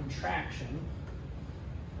recession or contraction.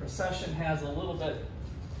 Recession has a little bit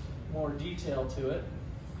more detail to it.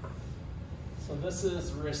 So this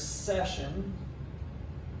is recession.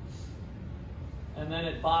 And then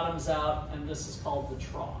it bottoms out, and this is called the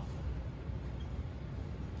trough.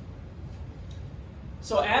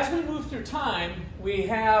 So as we move through time, we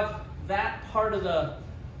have that part of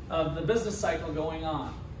the business cycle going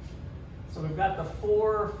on. So we've got the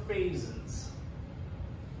 4 phases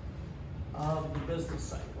of the business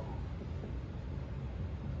cycle.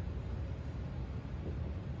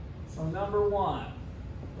 So number 1,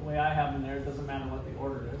 the way I have them there, it doesn't matter what the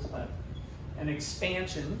order is, but an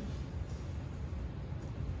expansion,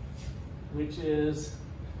 which is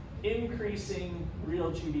increasing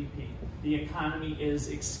real GDP. The economy is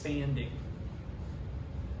expanding.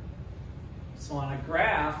 So on a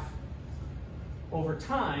graph, over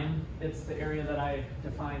time, it's the area that I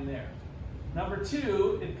defined there. Number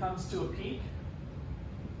 2, it comes to a peak.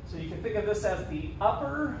 So you can think of this as the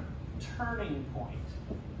upper turning point.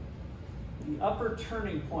 The upper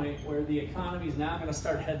turning point where the economy is now going to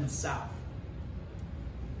start heading south.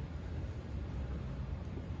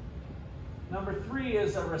 Number 3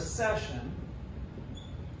 is a recession.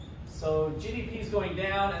 So GDP is going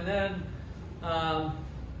down, and then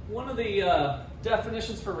one of the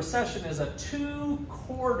definitions for recession is a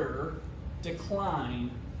 2-quarter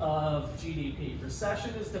decline of GDP. Recession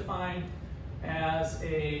is defined as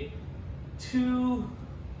a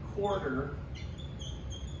 2-quarter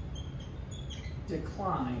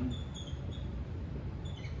decline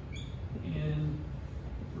in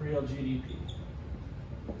real GDP.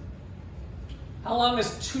 How long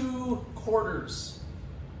is 2 quarters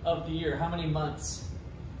of the year? How many months?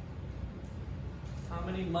 How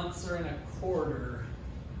many months are in a quarter?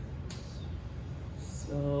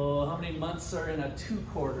 So how many months are in a 2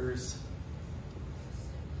 quarters?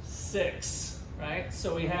 6, right?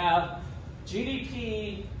 So we have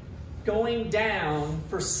GDP going down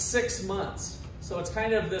for 6 months. So it's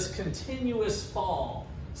kind of this continuous fall.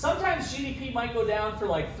 Sometimes GDP might go down for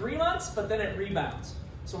like 3 months, but then it rebounds.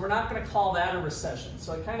 So we're not going to call that a recession.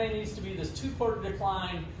 So it kind of needs to be this 2-quarter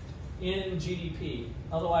decline in GDP.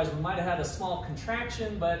 Otherwise, we might have had a small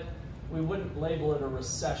contraction, but we wouldn't label it a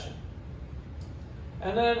recession.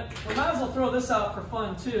 And then we might as well throw this out for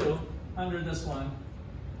fun too, under this one.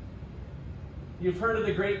 You've heard of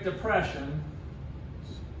the Great Depression.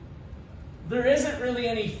 There isn't really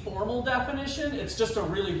any formal definition. It's just a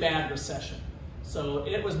really bad recession. So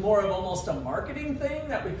it was more of almost a marketing thing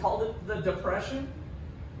that we called it the Depression.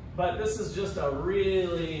 But this is just a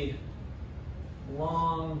really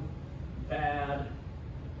long, bad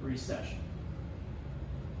recession.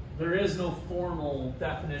 There is no formal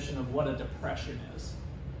definition of what a depression is.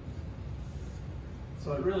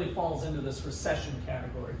 So it really falls into this recession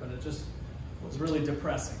category, but it just was really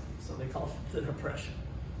depressing. So they call it the Depression.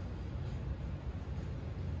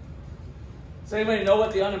 Does anybody know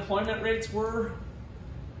what the unemployment rates were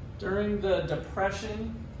during the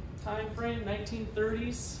Depression time frame,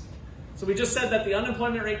 1930s? So we just said that the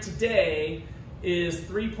unemployment rate today is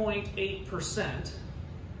 3.8%.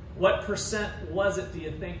 What percent was it, do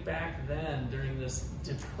you think, back then during this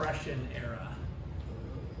Depression era?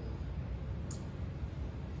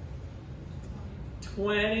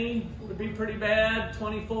 20 would be pretty bad,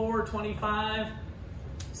 24, 25.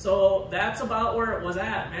 So that's about where it was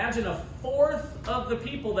at. Imagine a fourth of the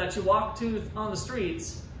people that you walk to on the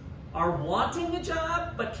streets are wanting a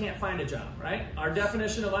job but can't find a job, right? Our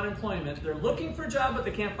definition of unemployment, they're looking for a job but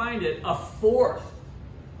they can't find it. A fourth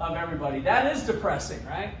of everybody. That is depressing,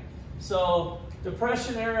 right? So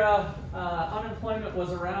Depression era unemployment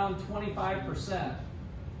was around 25%,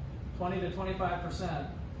 20 to 25%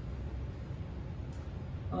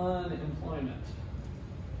 unemployment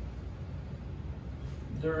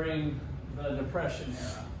during the Depression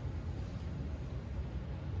era.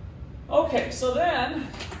 Okay, so then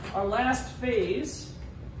our last phase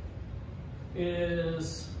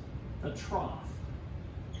is the trough.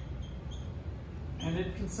 And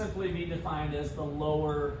it can simply be defined as the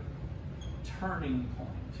lower turning point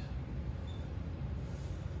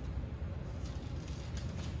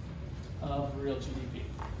of real GDP.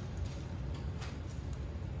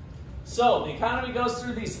 So the economy goes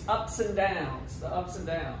through these ups and downs, the ups and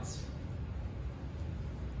downs.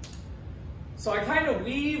 So I kind of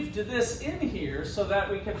weaved this in here so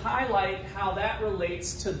that we could highlight how that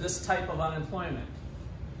relates to this type of unemployment.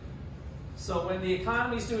 So when the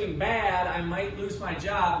economy's doing bad, I might lose my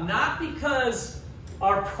job, not because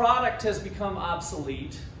our product has become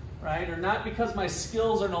obsolete, right? Or not because my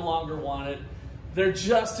skills are no longer wanted. There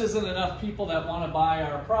just isn't enough people that want to buy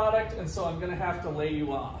our product, and so I'm going to have to lay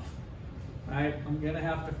you off, right? I'm going to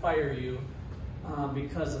have to fire you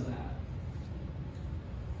because of that.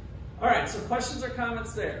 All right, so questions or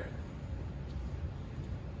comments there?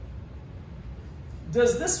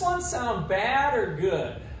 Does this one sound bad or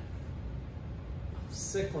good?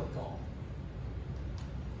 Cyclical.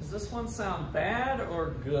 Does this one sound bad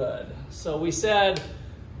or good? So we said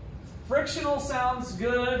frictional sounds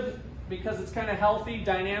good because it's kind of healthy,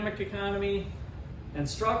 dynamic economy, and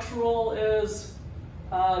structural is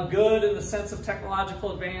good in the sense of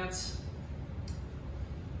technological advance.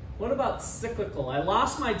 What about cyclical? I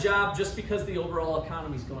lost my job just because the overall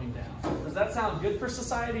economy is going down. Does that sound good for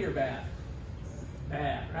society or bad?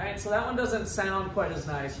 Bad, right? So that one doesn't sound quite as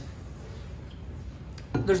nice.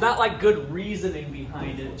 There's not like good reasoning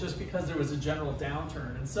behind it just because there was a general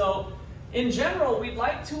downturn. And so in general, we'd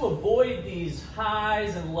like to avoid these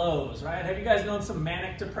highs and lows, right? Have you guys known some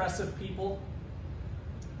manic depressive people?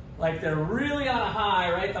 Like they're really on a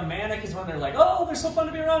high, right? The manic is when they're like, oh, they're so fun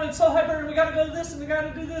to be around, it's so hyper, and we gotta go to this, and we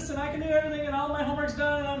gotta do this, and I can do everything, and all my homework's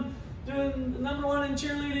done, and I'm doing #1 in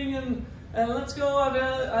cheerleading, and let's go,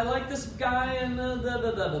 I like this guy, and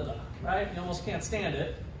right? You almost can't stand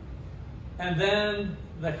it. And then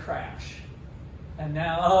the crash. And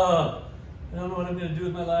now, oh, I don't know what I'm gonna do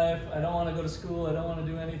with my life, I don't wanna go to school, I don't wanna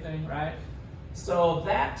do anything, right? So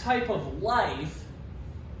that type of life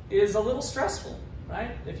is a little stressful.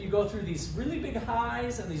 Right? If you go through these really big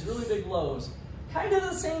highs and these really big lows, kind of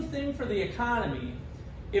the same thing for the economy.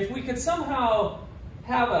 If we could somehow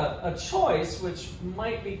have a choice, which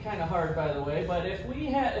might be kind of hard, by the way, but if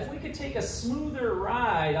we could take a smoother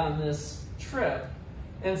ride on this trip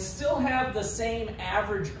and still have the same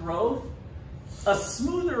average growth, a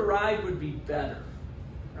smoother ride would be better,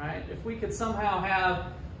 right? If we could somehow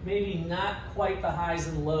have maybe not quite the highs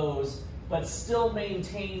and lows, but still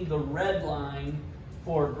maintain the red line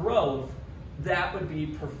for growth, that would be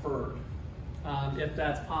preferred, if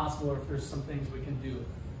that's possible, or if there's some things we can do.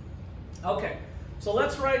 Okay, so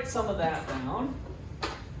let's write some of that down.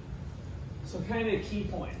 Some kind of key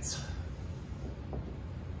points.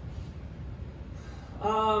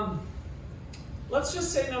 Let's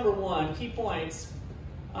just say #1, key points.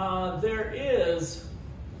 There is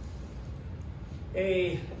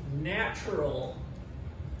a natural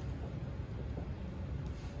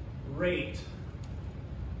rate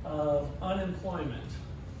of unemployment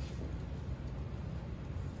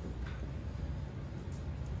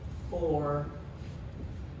for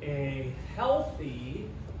a healthy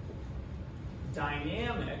and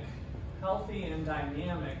dynamic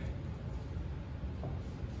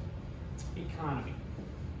economy.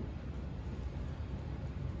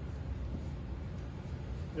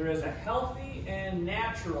 There is a healthy and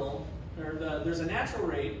natural, there's a natural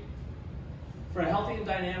rate for a healthy and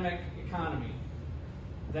dynamic economy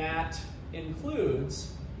that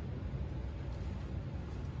includes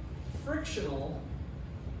frictional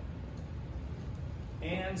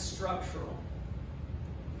and structural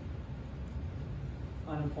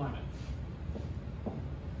unemployment.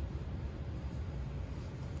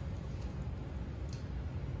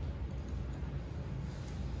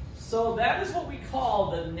 So that is what we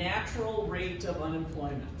call the natural rate of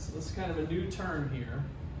unemployment. So this is kind of a new term here.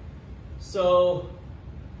 So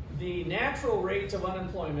the natural rate of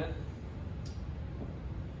unemployment,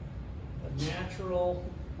 the natural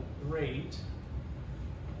rate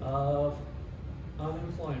of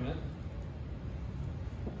unemployment,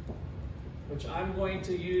 which I'm going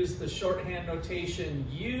to use the shorthand notation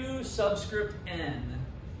U subscript N.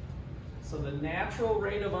 So the natural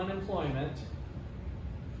rate of unemployment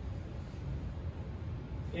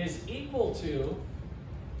is equal to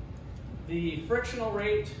the frictional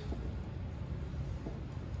rate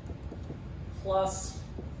plus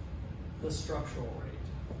the structural rate.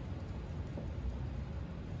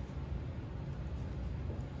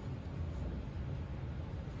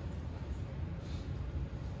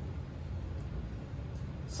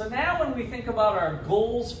 So now when we think about our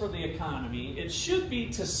goals for the economy, it should be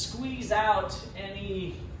to squeeze out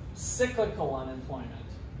any cyclical unemployment.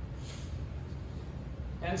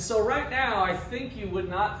 And so right now, I think you would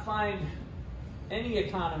not find any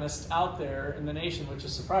economist out there in the nation, which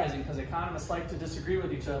is surprising because economists like to disagree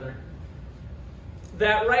with each other,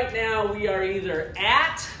 that right now we are either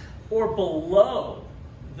at or below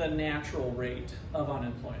the natural rate of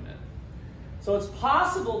unemployment. So it's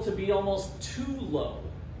possible to be almost too low.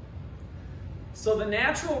 So the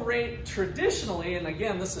natural rate traditionally, and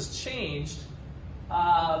again, this has changed,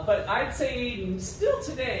 but I'd say still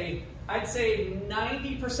today, I'd say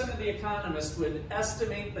 90% of the economists would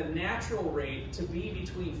estimate the natural rate to be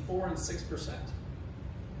between 4 and 6%.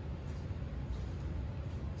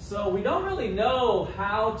 So we don't really know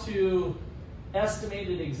how to estimate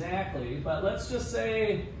it exactly, but let's just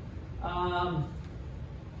say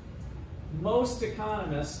most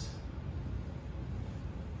economists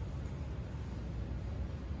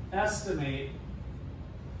estimate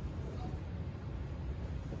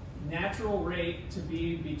natural rate to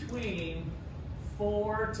be between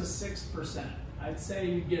 4 to 6%. I'd say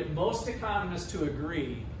you get most economists to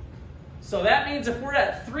agree. So that means if we're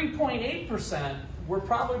at 3.8%, we're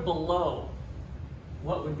probably below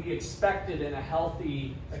what would be expected in a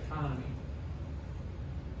healthy economy.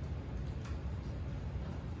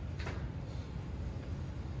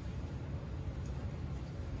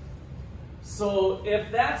 So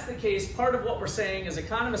if that's the case, part of what we're saying is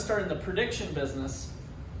economists are in the prediction business.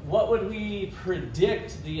 What would we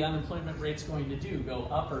predict the unemployment rate's going to do? Go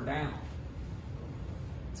up or down?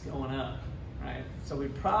 It's going up, right? So we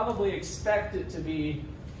probably expect it to be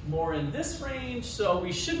more in this range, so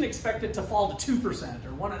we shouldn't expect it to fall to 2%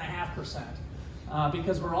 or 1.5%,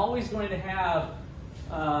 because we're always going to have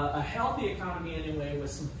a healthy economy anyway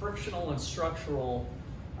with some frictional and structural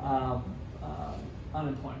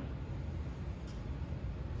unemployment.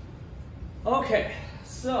 Okay,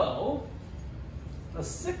 so the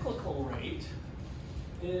cyclical rate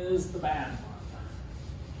is the bad one.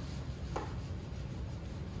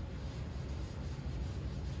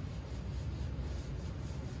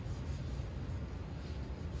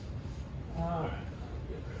 All right, I'll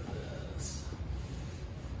get rid of this.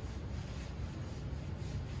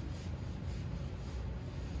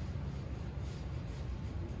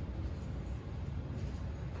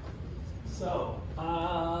 So,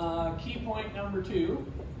 key point number 2.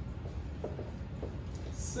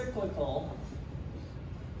 Cyclical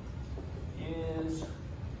is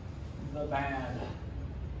the bad one.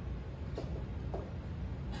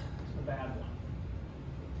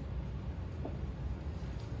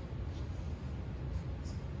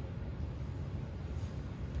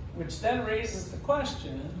 Which then raises the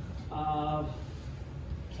question of,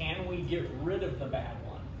 can we get rid of the bad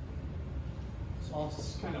one? So I'll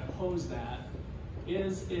just kind of pose that.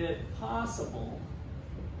 Is it possible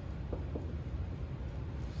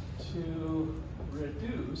to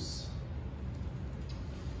reduce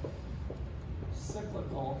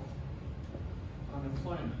cyclical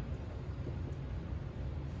unemployment?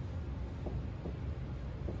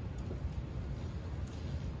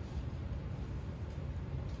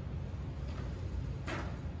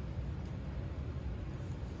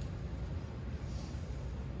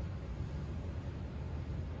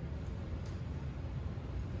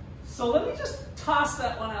 So let me just toss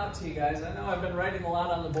that one out to you guys. I know I've been writing a lot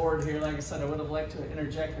on the board here. Like I said, I would have liked to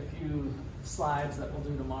interject a few slides that we'll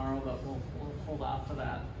do tomorrow, but we'll hold off for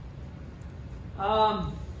that.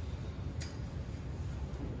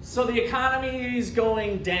 So the economy is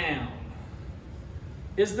going down.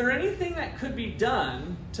 Is there anything that could be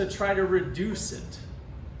done to try to reduce it?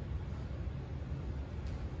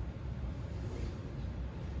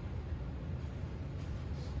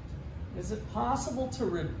 Is it possible to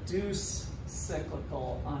reduce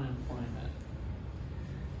cyclical unemployment?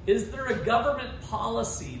 Is there a government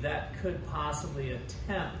policy that could possibly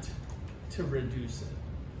attempt to reduce it?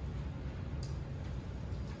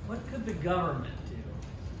 What could the government do?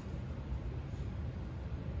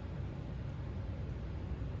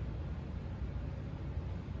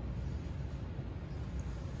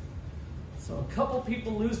 So a couple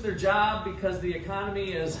people lose their job because the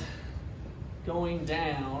economy is going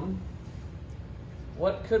down.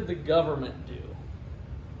 What could the government do?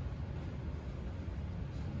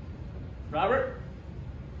 Robert?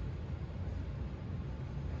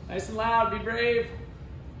 Nice and loud, be brave.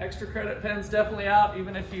 Extra credit pen's definitely out,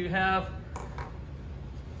 even if you have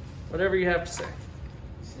whatever you have to say.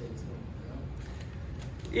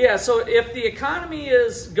 Yeah, so if the economy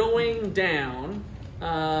is going down,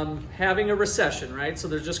 having a recession, right? So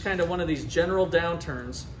there's just kind of one of these general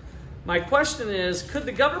downturns. My question is, could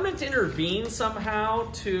the government intervene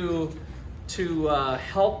somehow to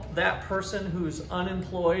help that person who's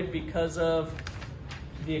unemployed because of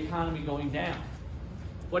the economy going down?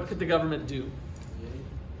 What could the government do?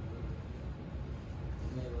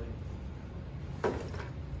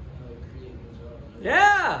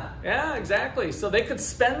 Yeah, exactly. So they could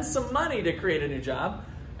spend some money to create a new job.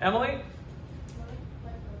 Emily?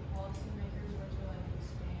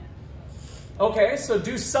 Okay, so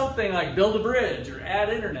do something like build a bridge or add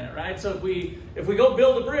internet, right? So if we go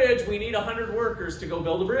build a bridge, we need 100 workers to go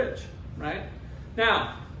build a bridge, right?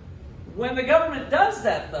 Now, when the government does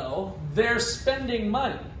that, though, they're spending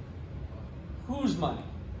money. Whose money?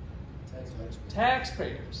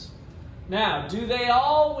 Taxpayers. Now, do they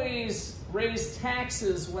always raise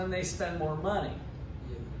taxes when they spend more money?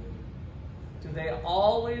 Do they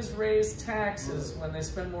always raise taxes when they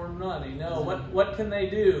spend more money? No. What can they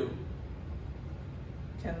do?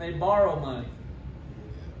 Can they borrow money?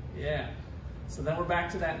 Yeah. So then we're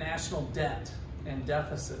back to that national debt and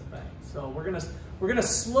deficit thing. So we're gonna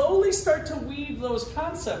slowly start to weave those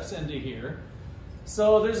concepts into here.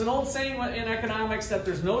 So there's an old saying in economics that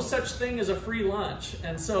there's no such thing as a free lunch.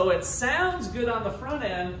 And so it sounds good on the front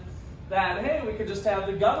end that, hey, we could just have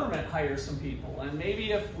the government hire some people. And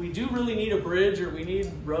maybe if we do really need a bridge or we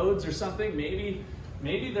need roads or something, maybe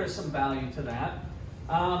there's some value to that.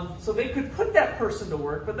 So they could put that person to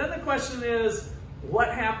work. But then the question is, what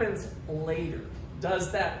happens later?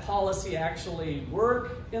 Does that policy actually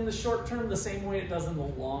work in the short term the same way it does in the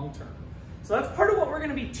long term? So that's part of what we're going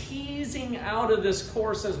to be teasing out of this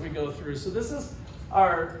course as we go through. So this is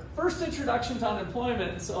our first introduction to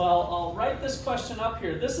unemployment. So I'll write this question up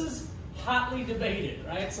here. This is hotly debated,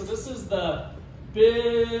 right? So this is the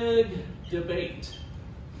big debate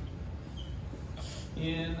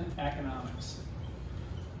in economics.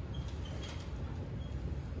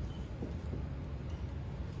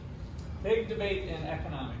 Big debate in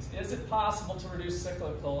economics. Is it possible to reduce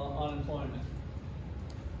cyclical unemployment?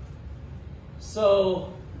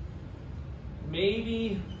 So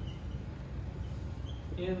maybe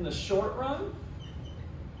in the short run,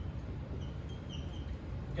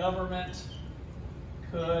 government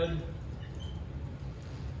could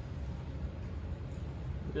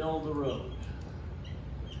build a road.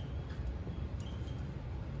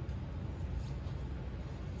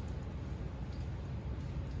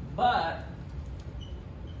 But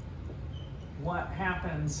what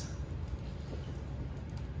happens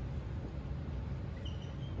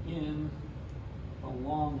in the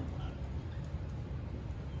long run?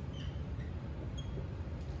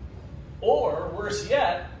 Or worse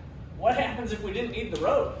yet, what happens if we didn't need the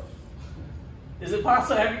road? Is it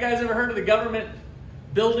possible? Have you guys ever heard of the government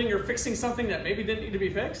building or fixing something that maybe didn't need to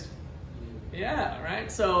be fixed? Yeah,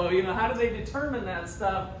 right? So, how do they determine that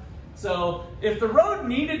stuff? So if the road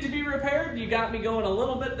needed to be repaired, you got me going a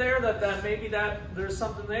little bit there, that maybe there's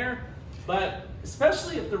something there. But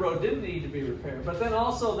especially if the road didn't need to be repaired. But then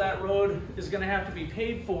also that road is going to have to be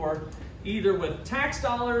paid for either with tax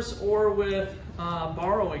dollars or with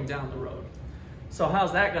borrowing down the road. So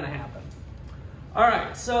how's that going to happen? All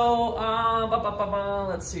right, so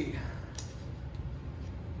let's see.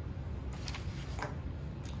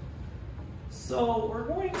 So we're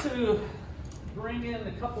going to bring in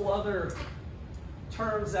a couple other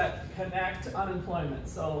terms that connect unemployment.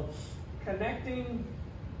 So connecting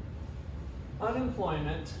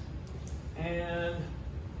unemployment and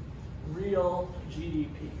real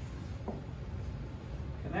GDP.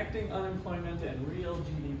 Connecting unemployment and real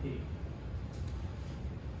GDP.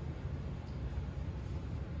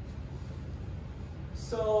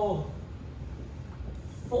 So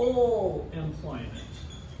full employment.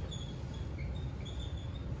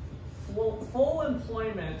 Full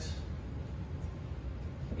employment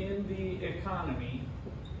in the economy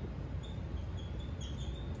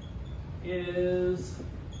is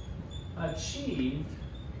achieved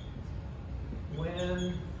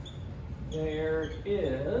when there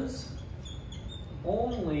is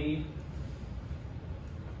only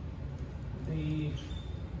the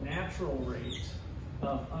natural rate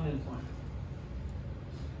of unemployment.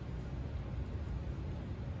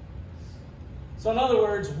 So in other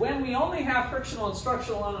words, when we only have frictional and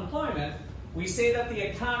structural unemployment, we say that the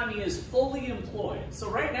economy is fully employed. So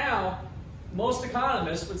right now, most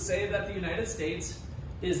economists would say that the United States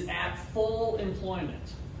is at full employment.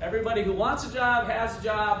 Everybody who wants a job has a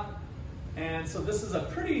job, and so this is a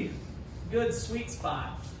pretty good sweet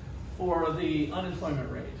spot for the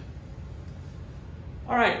unemployment rate.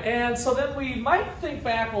 All right, and so then we might think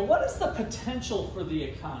back, well, what is the potential for the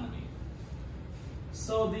economy?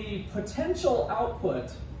 So the potential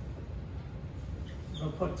output, the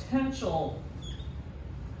potential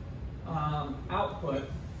output,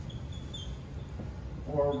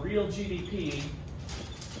 or real GDP,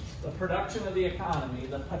 the production of the economy,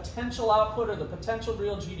 the potential output or the potential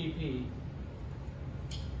real GDP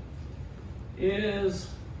is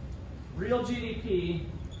real GDP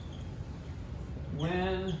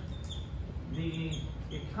when the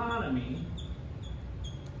economy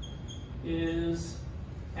is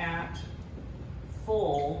at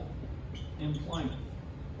full employment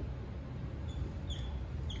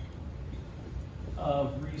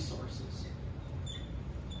of resources.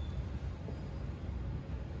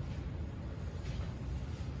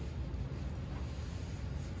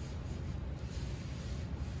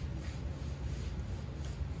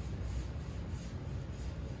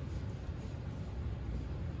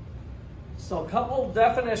 So a couple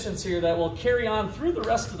definitions here that will carry on through the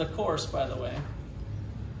rest of the course, by the way.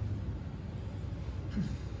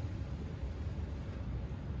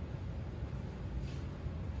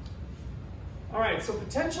 All right, so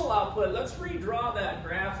potential output, let's redraw that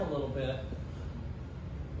graph a little bit.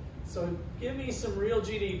 So give me some real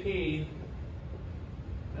GDP,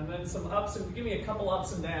 and then some ups, and give me a couple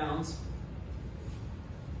ups and downs.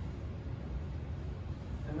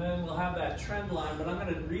 And then we'll have that trend line, but I'm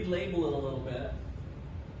going to relabel it a little bit.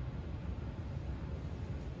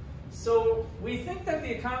 So we think that the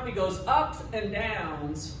economy goes ups and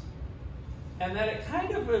downs, and that it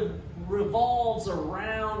kind of revolves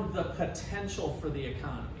around the potential for the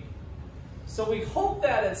economy. So we hope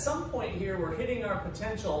that at some point here we're hitting our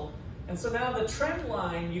potential, and so now the trend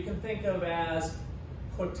line you can think of as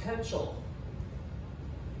potential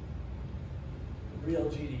real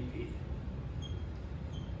GDP.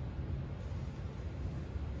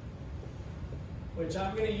 Which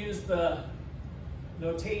I'm going to use the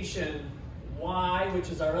notation Y, which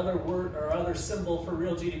is our other word, our other symbol for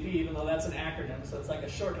real GDP, even though that's an acronym, so it's like a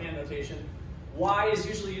shorthand notation. Y is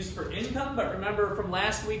usually used for income, but remember from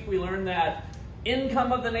last week we learned that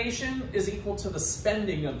income of the nation is equal to the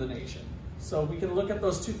spending of the nation. So we can look at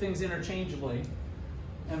those two things interchangeably.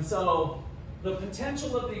 And so the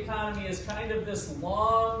potential of the economy is kind of this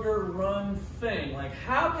longer run thing. Like,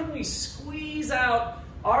 how can we squeeze out,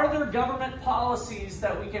 are there government policies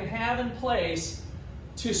that we can have in place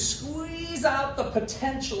to squeeze out the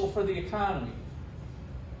potential for the economy?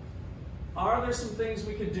 Are there some things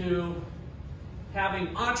we could do, having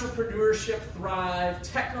entrepreneurship thrive,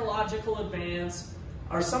 technological advance?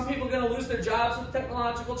 Are some people going to lose their jobs with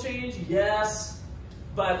technological change? Yes,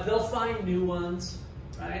 but they'll find new ones,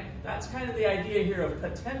 right? That's kind of the idea here of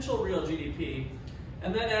potential real GDP.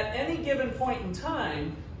 And then at any given point in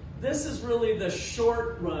time, this is really the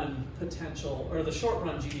short run potential, or the short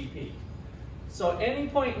run GDP. So at any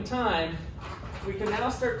point in time, we can now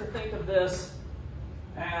start to think of this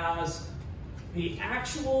as the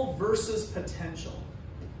actual versus potential.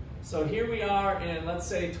 So here we are in, let's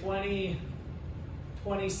say,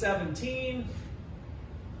 2017.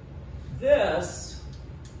 This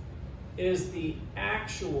is the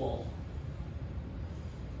actual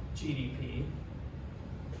GDP,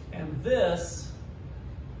 and this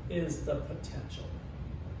is the potential.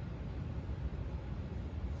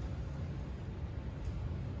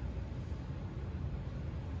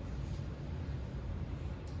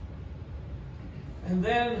 And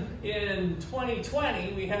then in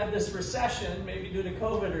 2020, we had this recession, maybe due to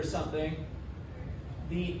COVID or something.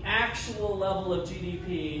 The actual level of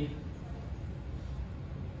GDP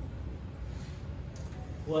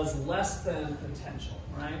was less than potential,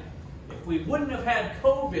 right? If we wouldn't have had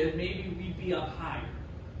COVID, maybe we'd be up higher.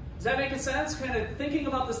 Does that make sense? Kind of thinking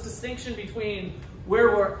about this distinction between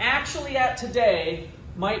where we're actually at today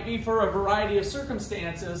might be for a variety of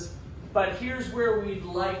circumstances, but here's where we'd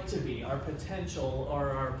like to be, our potential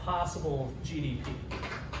or our possible GDP.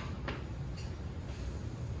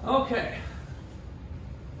 Okay,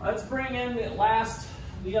 let's bring in the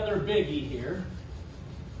other biggie here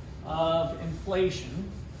of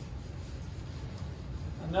inflation.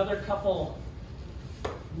 Another couple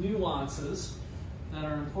nuances that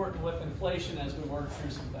are important with inflation as we work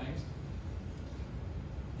through some things.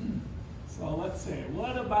 So let's see,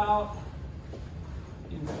 what about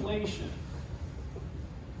inflation?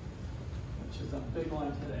 is a big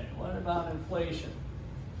one today. What about inflation?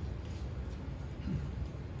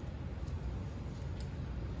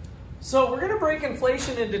 So we're going to break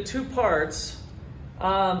inflation into two parts,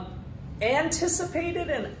 anticipated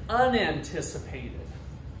and unanticipated.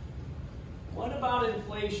 What about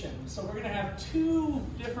inflation? So we're going to have two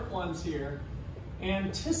different ones here.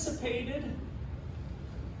 Anticipated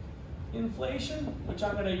inflation, which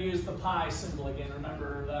I'm going to use the pi symbol again.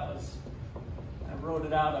 Remember that was, I wrote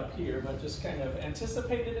it out up here, but just kind of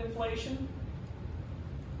anticipated inflation.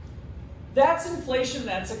 That's inflation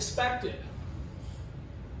that's expected.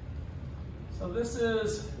 So this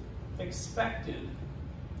is expected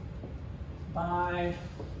by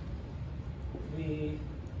the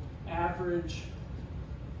average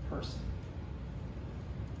person.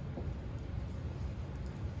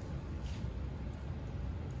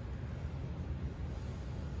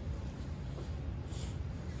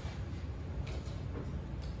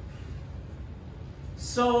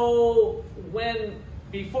 So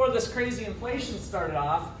before this crazy inflation started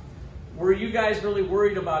off, were you guys really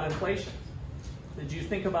worried about inflation? Did you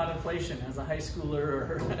think about inflation as a high schooler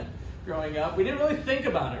or growing up? We didn't really think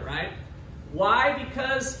about it, right? Why?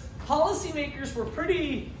 Because policymakers were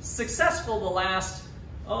pretty successful the last,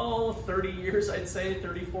 30 years, I'd say,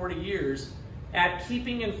 30, 40 years, at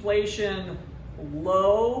keeping inflation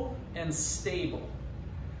low and stable.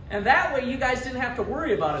 And that way you guys didn't have to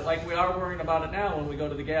worry about it like we are worrying about it now when we go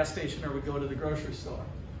to the gas station or we go to the grocery store.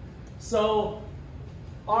 So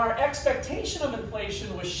our expectation of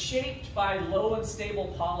inflation was shaped by low and stable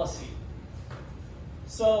policy.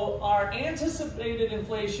 So our anticipated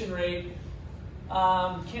inflation rate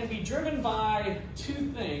can be driven by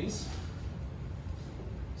two things.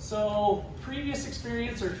 So previous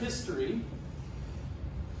experience or history.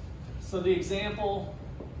 So the example,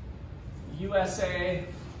 USA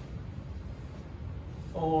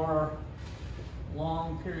for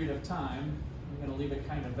long period of time. I'm going to leave it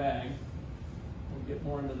kind of vague. We'll get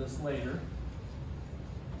more into this later.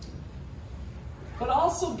 But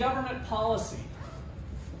also government policy.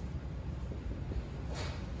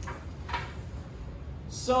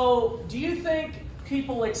 So do you think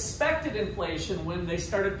people expected inflation when they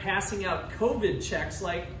started passing out COVID checks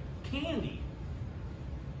like candy?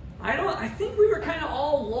 I think we were kind of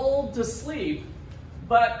all lulled to sleep,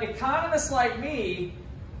 but economists like me,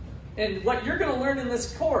 and what you're going to learn in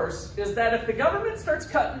this course is that if the government starts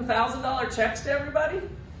cutting $1,000 checks to everybody,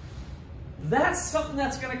 that's something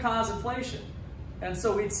that's going to cause inflation. And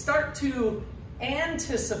so we'd start to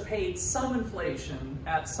anticipate some inflation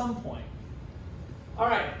at some point. All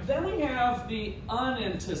right, then we have the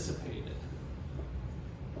unanticipated.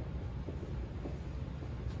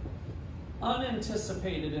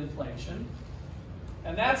 Unanticipated inflation.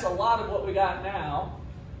 And that's a lot of what we got now.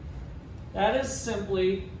 That is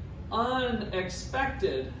simply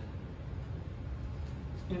unexpected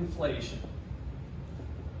inflation.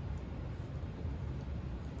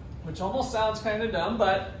 Which almost sounds kind of dumb,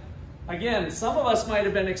 but again, some of us might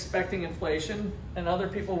have been expecting inflation and other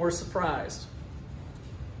people were surprised.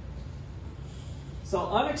 So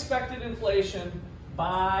unexpected inflation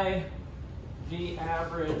by the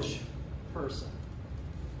average person.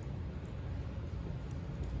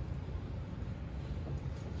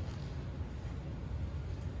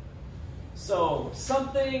 So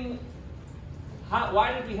something,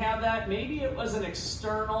 why did we have that? Maybe it was an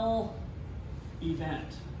external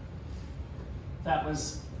event that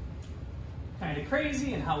was kind of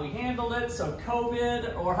crazy and how we handled it. So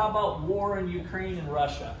COVID, or how about war in Ukraine and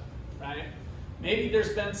Russia, right? Maybe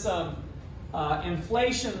there's been some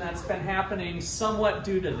inflation that's been happening somewhat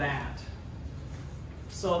due to that.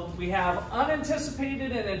 So we have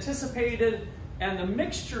unanticipated and anticipated, and the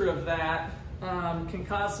mixture of that can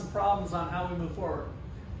cause some problems on how we move forward.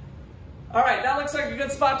 All right, that looks like a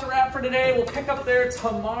good spot to wrap for today. We'll pick up there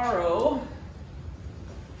tomorrow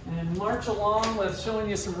and march along with showing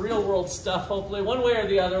you some real world stuff, hopefully. One way or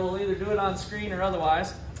the other, we'll either do it on screen or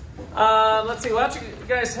otherwise. Let's see, why don't you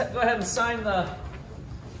guys go ahead and sign the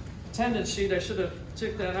attendance sheet. I should have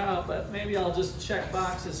checked that out, but maybe I'll just check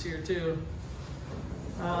boxes here too.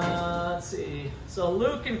 Let's see. So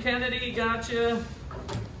Luke and Kennedy, gotcha.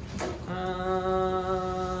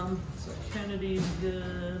 So Kennedy's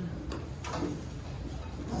good.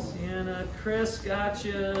 Sienna, Chris,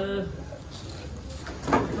 gotcha.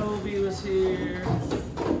 Kobe was here.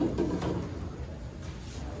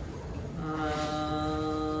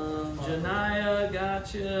 Janaya,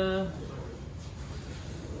 gotcha.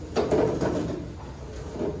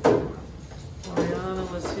 Mariana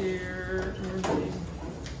was here. Andy.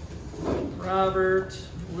 Robert,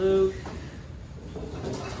 Luke.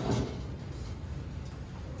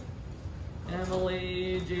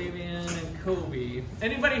 Kobe.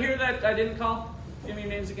 Anybody here that I didn't call? Give me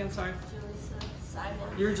your names again, sorry. Jalisa,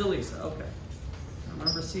 Simon. You're Jalisa, okay. I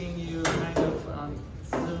remember seeing you kind of on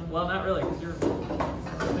Zoom. Well, not really, because I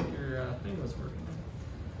don't think your thing was working.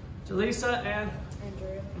 Jalisa and?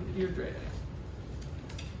 Andrea. You're Dre.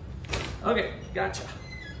 Okay, gotcha.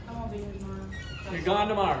 I won't be here tomorrow. You're gone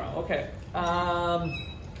tomorrow, okay.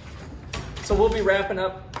 So we'll be wrapping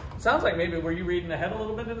up. Sounds like maybe, were you reading ahead a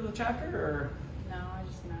little bit into the chapter, or? No, I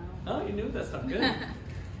just know. Oh, you knew that stuff, good.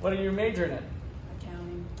 What are you majoring in?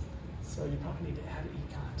 Accounting. So you probably need to add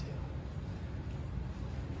econ too.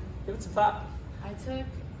 Give it some thought. I took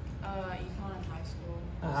econ in high school,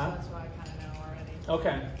 so that's why I kind of know already.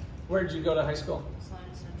 Okay. Where did you go to high school?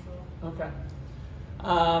 Salina Central. Okay.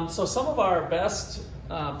 So some of our best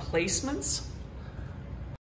placements